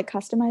be able to like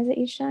customize it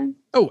each time?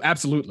 Oh,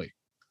 absolutely.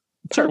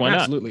 Sure, why not?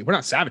 Absolutely. We're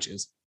not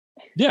savages.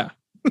 Yeah.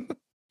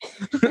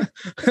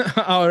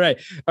 All right.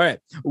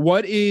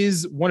 What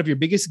is one of your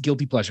biggest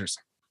guilty pleasures?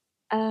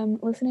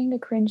 Listening to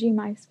cringy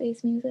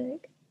MySpace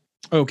music.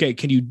 Okay,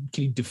 can you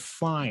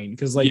define?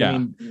 Because I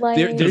mean,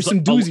 there's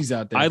some doozies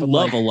out there. I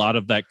love a lot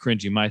of that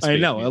cringy MySpace. I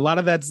know music. A lot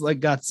of that's like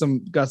got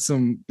some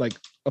like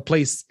a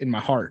place in my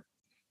heart.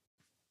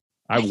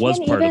 I was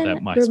part of that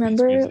MySpace.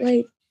 Remember music.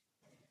 Like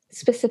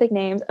specific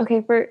names.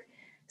 Okay, for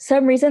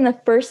some reason, the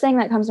first thing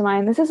that comes to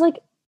mind.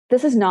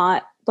 This is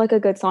not like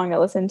a good song to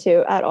listen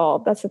to at all.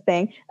 That's the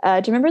thing. Do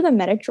you remember the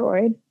Medic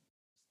Droid?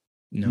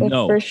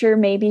 No. For sure,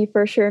 maybe.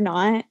 For sure,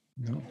 not.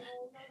 No.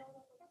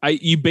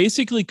 You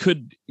basically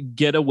could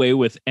get away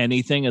with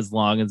anything as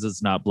long as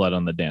it's not Blood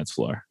on the Dance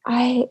Floor.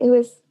 It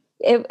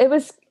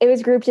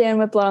was grouped in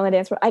with Blood on the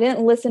Dance Floor. I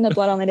didn't listen to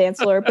Blood on the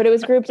Dance Floor, but it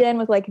was grouped in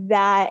with like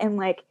that and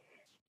like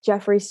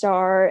Jeffree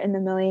Star and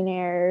the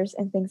Millionaires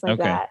and things like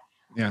that.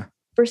 Yeah.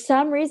 For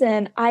some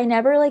reason, I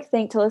never like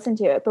think to listen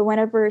to it, but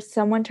whenever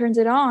someone turns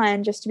it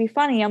on just to be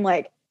funny, I'm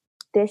like,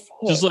 this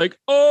hits. Just like,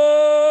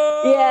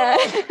 oh yeah.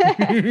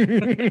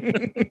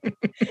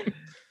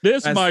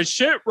 That's my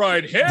shit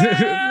right here.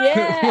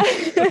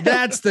 Yeah.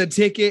 That's the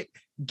ticket.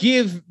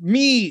 Give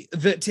me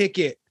the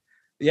ticket.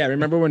 Yeah,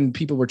 remember when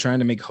people were trying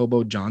to make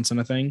Hobo Johnson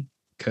a thing?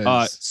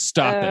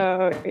 Stop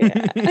it.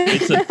 Yeah.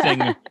 It's a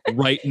thing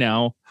right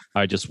now.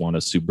 I just want a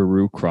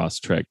Subaru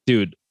Crosstrek.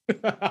 Dude.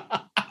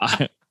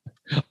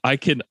 I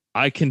can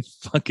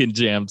fucking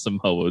jam some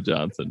Hobo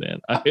Johnson, man.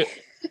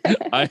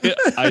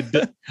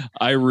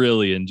 I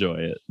really enjoy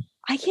it.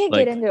 I can't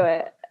get into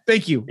it.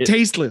 Thank you.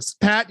 Tasteless.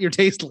 Pat, you're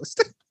tasteless.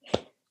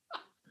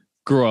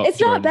 Grow up. It's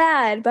not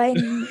bad, but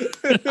I'm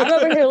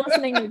over here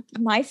listening to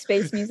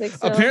MySpace music.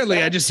 Still,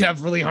 apparently, I just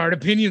have really hard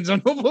opinions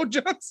on Hobo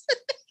Johnson.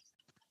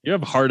 You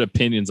have hard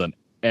opinions on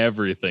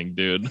everything,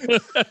 dude.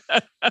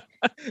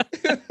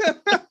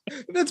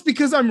 That's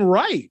because I'm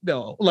right,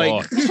 though.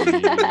 Like,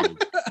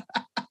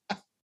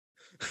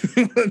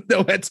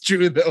 no, that's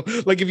true though.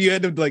 Like, if you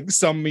had to like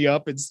sum me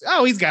up, it's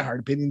he's got hard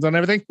opinions on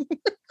everything.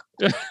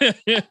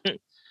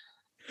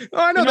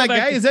 I know that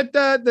guy. Is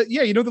that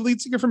you know the lead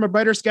singer from A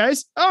Brighter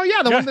Skies? Oh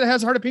yeah, the one that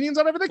has hard opinions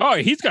on everything. Oh,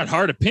 he's got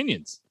hard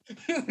opinions.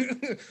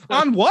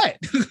 On what?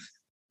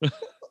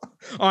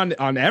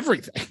 on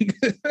everything.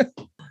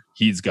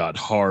 He's got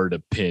hard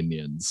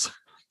opinions.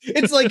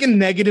 It's like a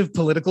negative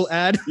political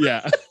ad.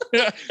 Yeah.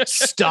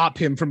 Stop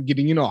him from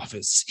getting in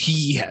office.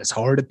 He has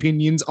hard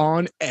opinions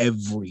on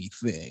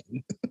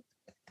everything.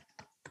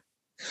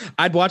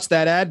 I'd watch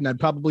that ad and I'd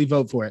probably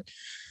vote for it.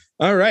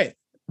 All right.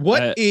 Go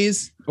ahead.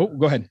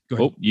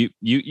 Oh,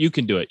 you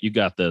can do it. You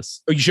got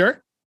this. Are you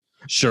sure?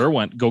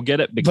 Sure. Go get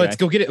it. Let's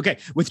go get it. Okay.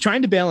 With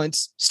trying to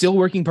balance still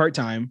working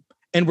part-time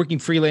and working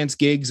freelance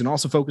gigs and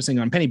also focusing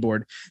on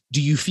Pennyboard,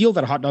 do you feel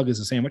that a hot dog is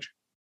a sandwich?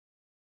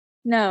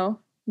 No.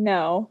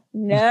 No.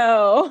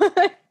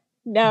 But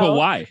No.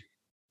 why?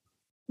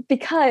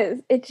 Because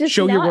it's just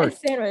Show your not a work.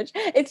 sandwich.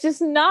 It's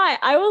just not.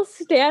 I will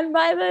stand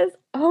by this.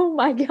 Oh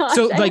my gosh.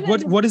 So like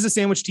what is a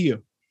sandwich to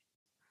you?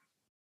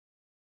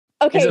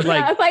 Okay, Is it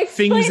like if I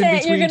explain things in it,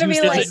 you're between gonna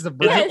two be like, slices of Is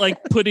bread? it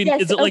like putting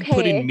yes, is it like okay.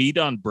 putting meat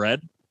on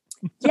bread?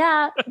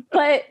 yeah,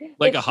 but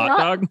Like a it's hot not-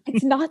 dog?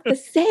 It's not the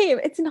same.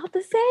 It's not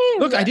the same.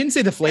 Look, I didn't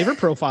say the flavor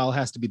profile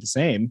has to be the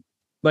same.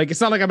 Like,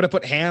 it's not like I'm going to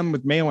put ham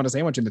with mayo on a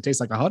sandwich and it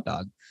tastes like a hot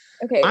dog.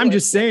 Okay, I'm look,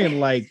 just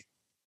saying, like,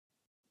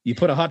 you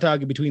put a hot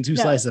dog in between two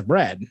No. slices of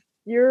bread.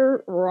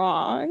 you're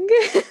wrong.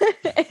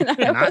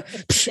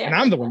 And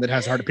I'm the one that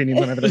has hard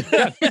opinions on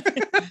everything.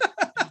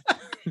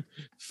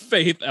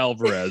 Faith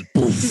Alvarez.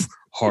 Poof,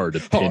 hard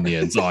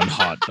opinions on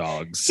hot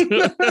dogs. I'm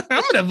going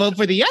to vote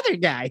for the other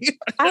guy.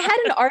 I had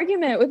an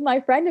argument with my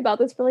friend about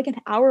this for like an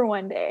hour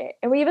one day,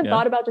 and we even Yeah.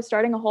 thought about just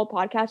starting a whole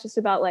podcast just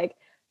about like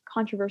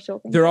controversial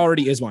things. There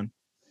already is one.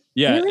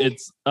 Yeah, Really?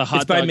 it's a hot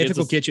It's by dog.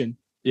 Mythical It's a- Kitchen.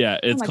 Yeah,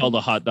 it's my called a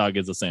goodness. hot dog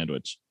is a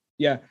sandwich.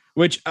 Yeah,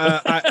 which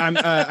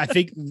I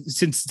think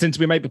since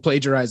we might be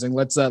plagiarizing,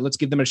 let's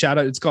give them a shout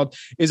out. It's called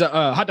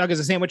hot dog is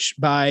a sandwich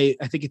by,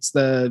 I think it's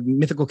the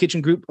Mythical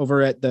Kitchen group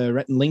over at the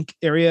Rhett and Link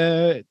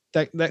area,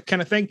 that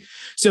kind of thing.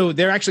 So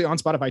they're actually on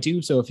Spotify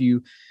too. So if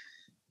you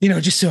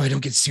just so I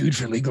don't get sued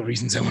for legal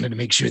reasons, I wanted to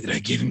make sure that I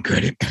gave him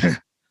credit.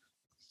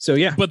 So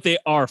yeah, But they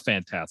are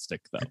fantastic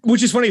though.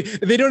 which is funny.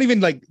 They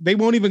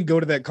won't even go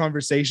to that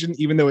conversation,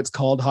 even though it's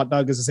called hot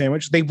dog as a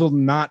sandwich. They will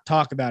not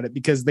talk about it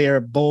because they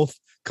are both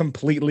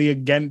completely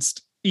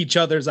against each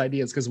other's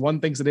ideas. Because one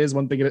thinks it is,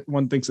 one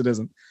thinks it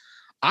isn't.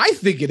 I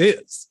think it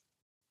is.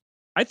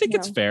 I think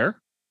it's No.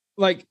 fair.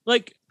 Like,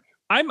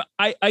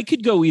 I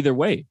could go either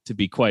way, to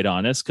be quite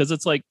honest, because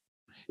it's like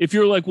if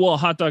you're like, well, a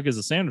hot dog is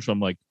a sandwich, I'm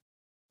like,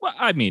 well,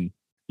 I mean,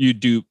 you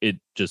do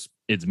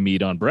it's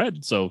meat on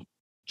bread, so I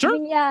sure.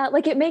 mean, yeah,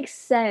 like it makes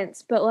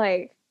sense, but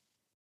like,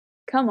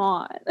 come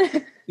on.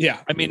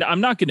 yeah, I mean,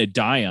 I'm not going to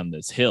die on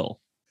this hill.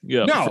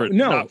 Yeah, No.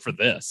 not for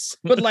this.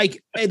 but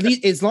like at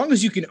least as long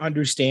as you can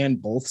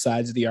understand both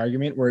sides of the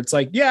argument, where it's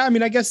like, yeah, I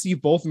mean, I guess you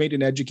both made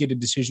an educated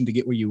decision to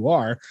get where you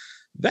are,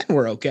 then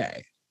we're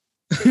okay.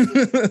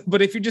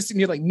 But if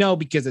you're like, no,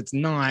 because it's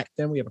not,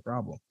 then we have a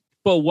problem.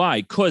 But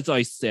why? Because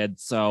I said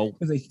so.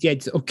 As I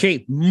said,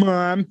 okay,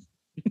 mom.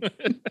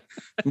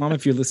 Mom,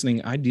 if you're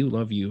listening, I do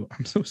love you.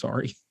 I'm so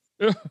sorry.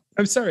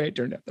 I'm sorry I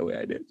turned out the way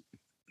I did.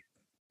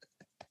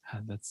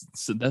 That's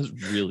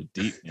really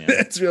deep, man.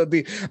 That's real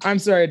deep. I'm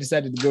sorry I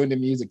decided to go into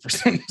music for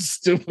some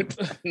stupid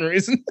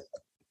reason.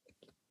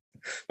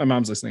 My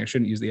mom's listening. I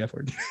shouldn't use the F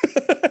word.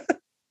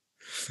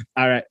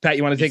 All right, Pat,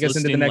 you want to take us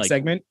into the listening, next like-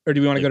 segment, or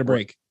do we want to go to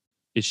break?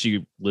 Is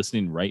she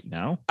listening right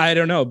now? I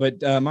don't know,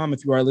 but Mom,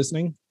 if you are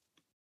listening,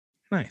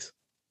 nice.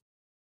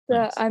 The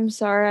Nice. I'm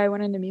sorry I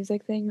went into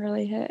music thing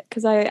really hit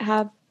because I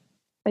have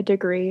a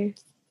degree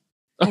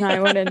and I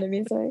went into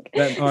music.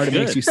 That already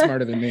makes Good. you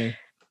smarter than me.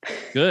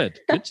 Good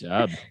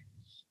job.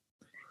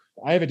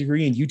 I have a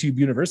degree in YouTube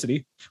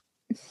University.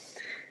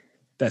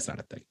 That's not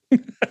a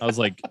thing. I was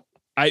like,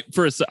 I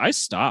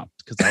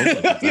stopped because I was like,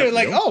 is that You're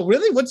like, real? oh,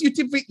 really? What's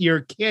YouTube?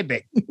 You're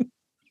kidding.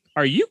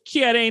 Are you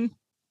kidding?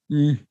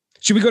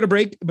 Should we go to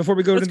break before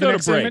we go Let's to the go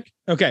next to break. segment?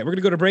 Okay, we're going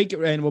to go to break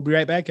and we'll be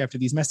right back after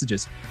these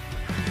messages.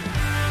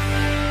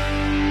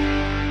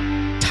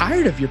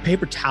 Tired of your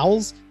paper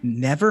towels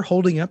never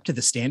holding up to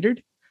the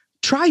standard?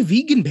 Try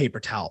vegan paper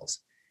towels.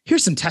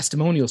 Here's some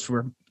testimonials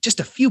from just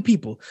a few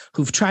people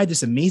who've tried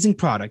this amazing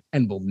product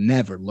and will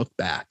never look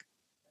back.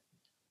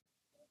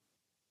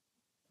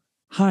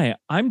 Hi,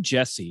 I'm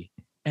Jesse,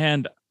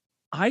 and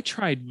I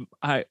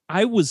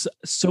was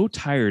so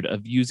tired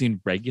of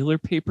using regular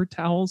paper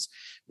towels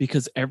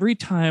because every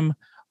time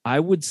I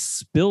would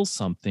spill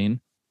something,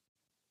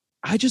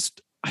 I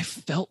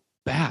felt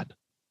bad.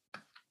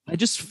 I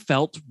just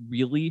felt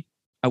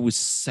I was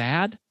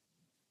sad.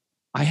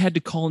 I had to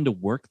call into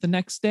work the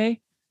next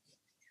day.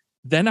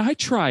 Then I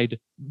tried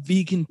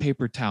vegan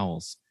paper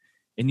towels.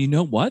 And you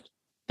know what?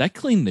 That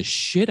cleaned the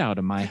shit out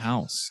of my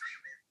house.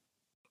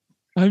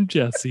 I'm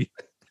Jesse.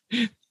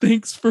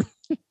 Thanks for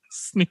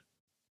listening.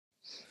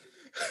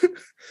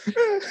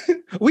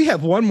 We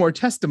have one more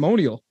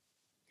testimonial.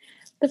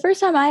 The first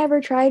time I ever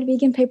tried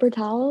vegan paper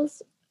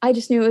towels, I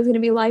just knew it was going to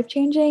be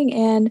life-changing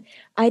and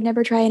I'd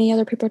never try any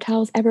other paper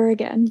towels ever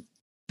again.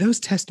 Those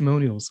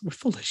testimonials were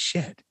full of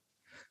shit.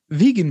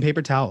 Vegan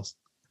paper towels.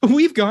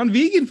 We've gone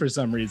vegan for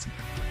some reason.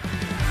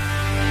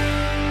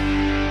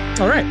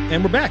 All right,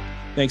 and we're back.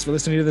 Thanks for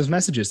listening to those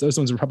messages. Those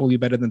ones were probably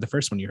better than the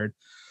first one you heard.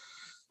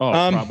 Oh,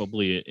 Um,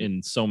 probably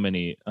in so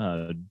many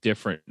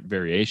different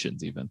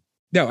variations even.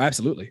 No,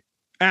 absolutely.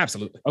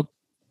 Absolutely.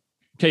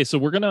 Okay, so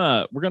we're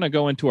gonna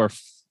go into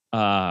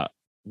our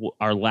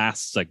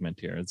last segment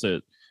here. It's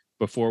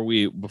before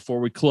we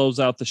close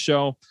out the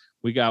show,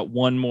 we got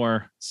one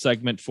more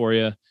segment for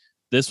you.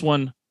 This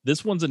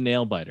one's a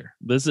nail biter.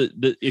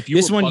 If you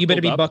This were one you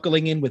better be buckled up-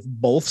 buckling in with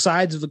both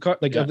sides of the car,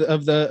 like Yeah.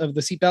 of the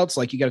seatbelts.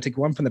 Like you got to take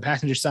one from the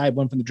passenger side,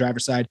 one from the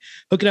driver's side,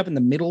 hook it up in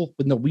the middle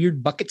with the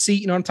weird bucket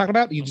seat. You know what I'm talking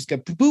about? You just go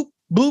boop, boop,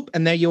 boop,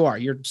 and there you are.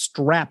 You're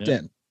strapped Yeah.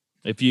 in.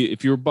 If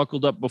you were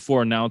buckled up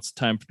before, now it's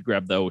time to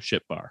grab the oh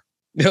shit bar.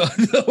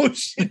 Oh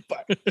shit!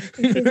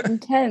 This is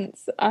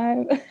intense.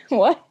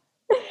 What?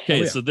 Okay,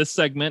 Oh, yeah. so this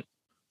segment,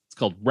 it's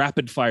called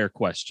rapid fire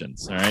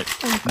questions. All right,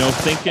 no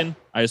thinking.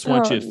 I just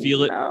want you to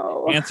feel it.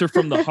 No. Answer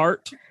from the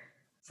heart.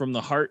 From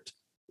the heart.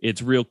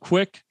 It's real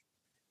quick,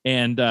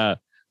 and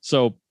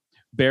so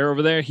Bear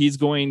over there, he's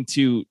going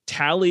to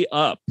tally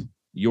up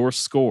your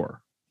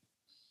score.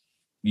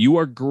 You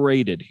are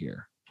graded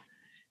here,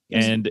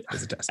 and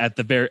at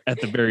the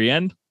very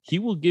end, he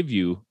will give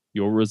you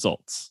your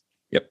results.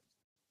 Yep.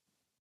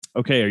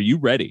 Okay, are you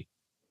ready?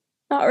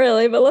 Not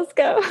really, but let's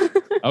go.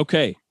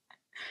 Okay.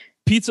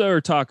 Pizza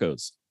or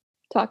tacos?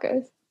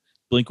 Tacos.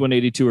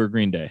 Blink-182 or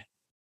Green Day?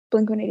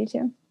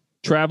 Blink-182.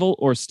 Travel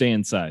or stay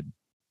inside?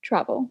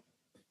 Travel.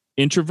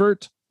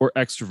 Introvert or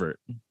extrovert?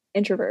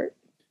 Introvert.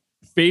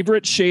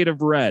 Favorite shade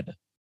of red?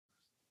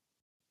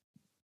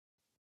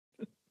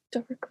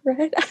 Dark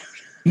red.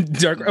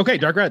 Dark. Okay,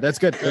 dark red. That's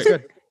good. That's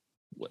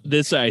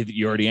good.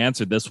 You already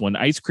answered this one.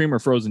 Ice cream or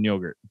frozen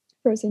yogurt?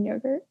 Frozen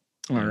yogurt.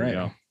 All There you right.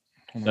 go.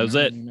 That was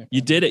it.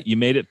 You did it. You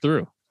made it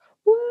through.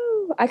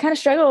 Woo! I kind of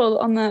struggled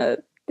on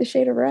the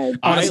shade of red.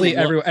 Honestly,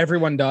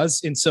 everyone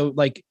does, and so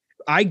like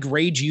I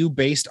grade you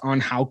based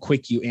on how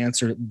quick you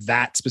answer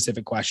that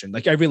specific question.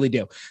 Like I really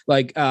do.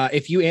 Like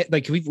if you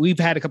like, we've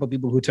had a couple of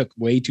people who took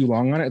way too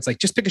long on it. It's like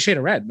just pick a shade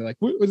of red. They're like,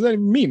 what does that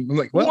even mean? I'm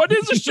like, what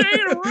is a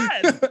shade of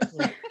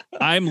red?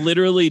 I'm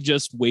literally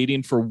just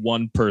waiting for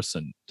one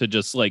person to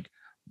just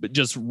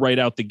write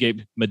out the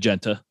gate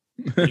magenta.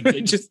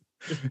 just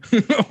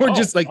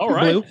just like all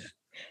right. blue.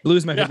 Blue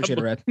is my favorite shade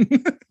of red.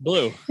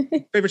 Blue.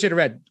 Favorite shade of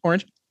red.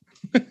 Orange.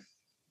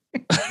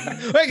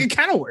 Like it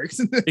kind of works.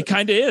 It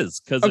kind of is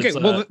because okay.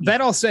 Well,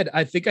 that all said,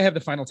 I think I have the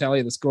final tally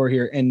of the score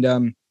here,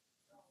 and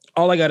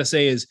all I got to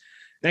say is,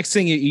 next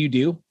thing you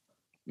do,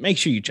 make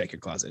sure you check your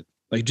closet.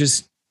 Like,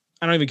 just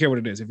I don't even care what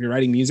it is. If you're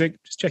writing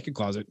music, just check your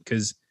closet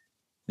because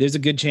there's a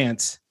good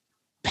chance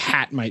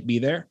Pat might be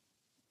there.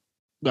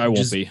 I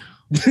won't be.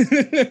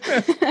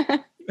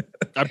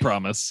 I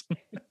promise.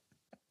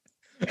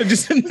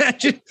 Just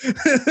imagine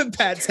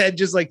Pat's head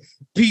just like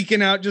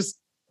peeking out, just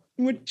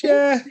what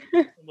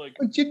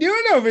you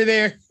doing over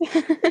there?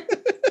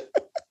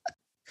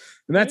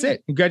 And that's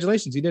it.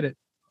 Congratulations, you did it.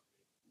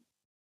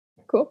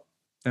 Cool.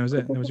 That was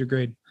it. That was your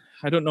grade.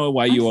 I don't know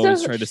why you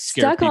always try to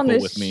scare stuck people on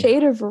this with me.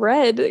 Shade of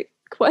red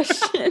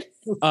question.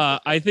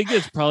 I think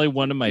it's probably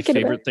one of my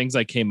favorite things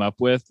I came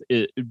up with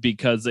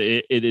because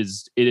it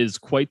is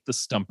quite the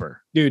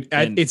stumper. Dude,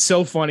 it's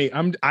so funny.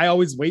 I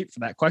always wait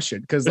for that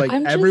question because like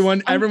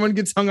everyone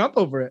gets hung up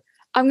over it.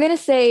 I'm going to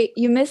say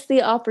you missed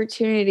the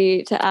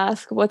opportunity to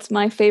ask what's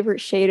my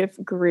favorite shade of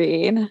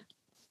green.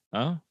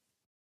 Oh.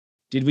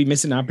 Did we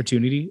miss an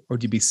opportunity or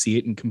did we see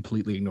it and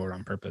completely ignore it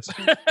on purpose?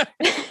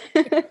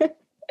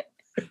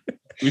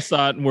 We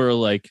saw it and we're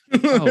like,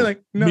 no.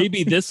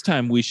 Maybe this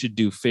time we should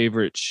do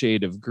favorite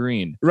shade of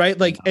green. Right?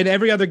 Like, and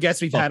every other guest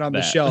we've had on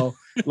the show,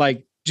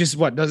 like, just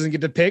doesn't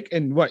get to pick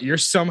and you're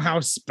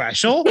somehow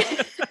special?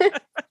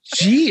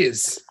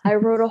 Jeez. I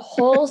wrote a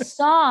whole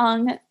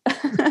song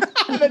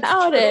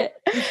about it.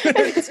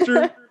 That's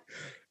true.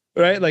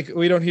 Right? Like,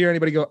 we don't hear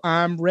anybody go,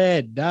 I'm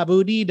red,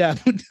 da-boo-dee,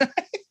 da-boo-dee.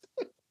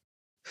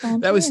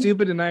 That was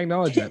stupid, and I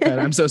acknowledge that, Pat.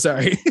 I'm so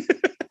sorry.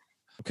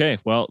 Okay,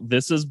 well,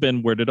 this has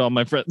been Where Did All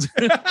My Friends?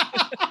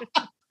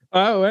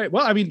 All right.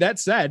 Well, I mean, that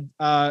said,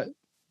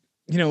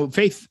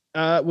 Faith,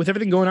 with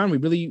everything going on, we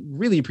really,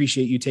 really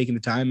appreciate you taking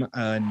the time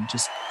and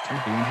just kind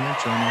of being here,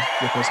 joining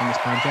with us on this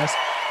podcast.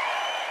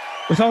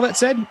 With all that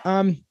said,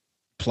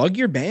 plug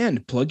your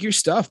band, plug your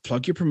stuff,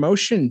 plug your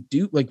promotion.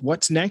 Do like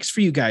what's next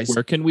for you guys?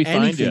 Where can we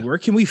find you? Where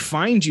can we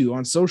find you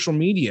on social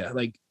media?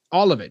 Like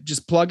all of it.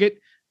 Just plug it.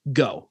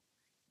 Go.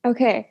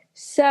 Okay,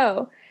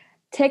 so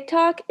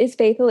TikTok is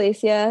Faith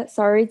Alicia.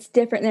 Sorry, it's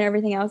different than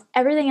everything else.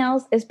 Everything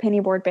else is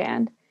Pennyboard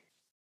Band.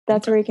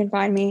 That's where you can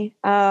find me.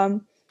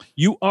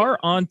 You are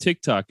on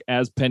TikTok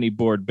as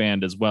Pennyboard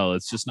Band as well.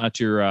 It's just not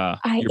your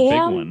big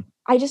one.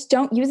 I just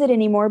don't use it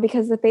anymore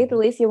because the Faith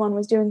Alicia one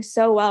was doing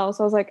so well.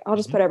 So I was like, I'll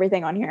just put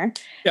everything on here.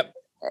 Yep.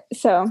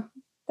 So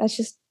that's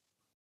just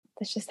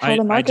how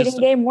the marketing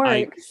game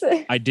works.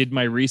 I did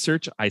my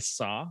research. I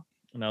saw,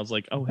 and I was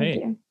like, oh,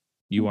 hey,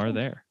 you are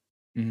there.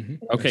 Mm-hmm.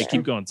 Okay,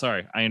 keep going.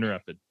 Sorry, I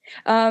interrupted.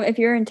 If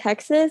you're in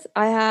Texas,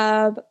 I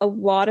have a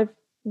lot of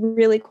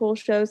really cool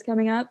shows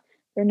coming up.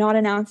 They're not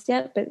announced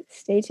yet, but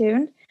stay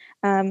tuned.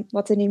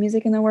 Lots of new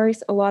music in the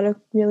works. A lot of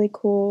really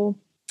cool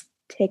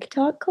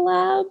TikTok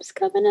collabs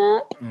coming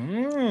up.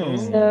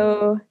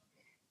 So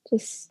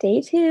just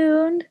stay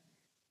tuned.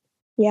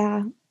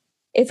 Yeah,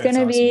 it's going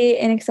to be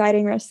an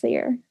exciting rest of the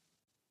year.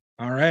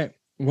 All right.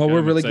 Well,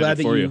 we're really glad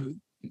that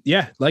you.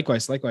 Yeah,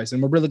 likewise.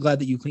 And we're really glad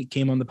that you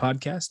came on the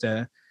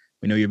podcast.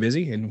 We know you're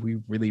busy and we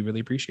really,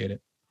 really appreciate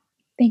it.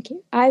 Thank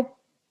you. I've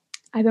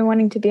been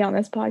wanting to be on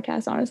this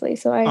podcast, honestly.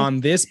 So on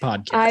this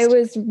podcast, I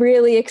was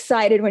really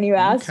excited when you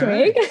asked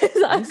me.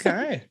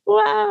 Okay.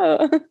 Wow.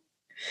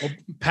 Well,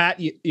 Pat,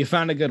 you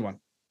found a good one.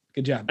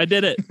 Good job. I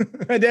did it.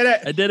 I did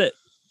it. I did it.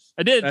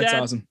 That's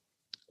Dad. awesome.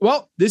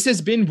 Well, this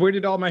has been Where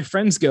Did All My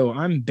Friends Go?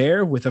 I'm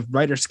Bear with a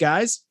brighter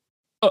skies.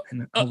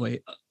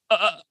 Wait.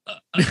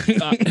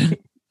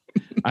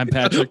 I'm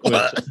Patrick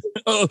with.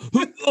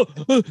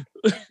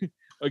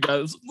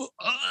 Guys,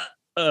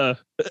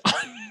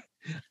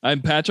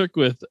 I'm Patrick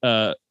with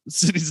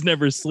Cities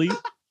Never Sleep,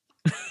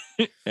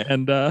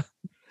 and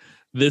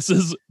this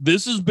has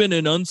been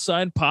an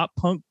unsigned pop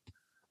punk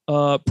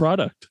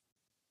product.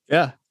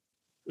 Yeah.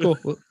 Cool.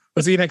 We'll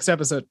see you next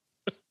episode.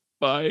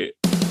 Bye.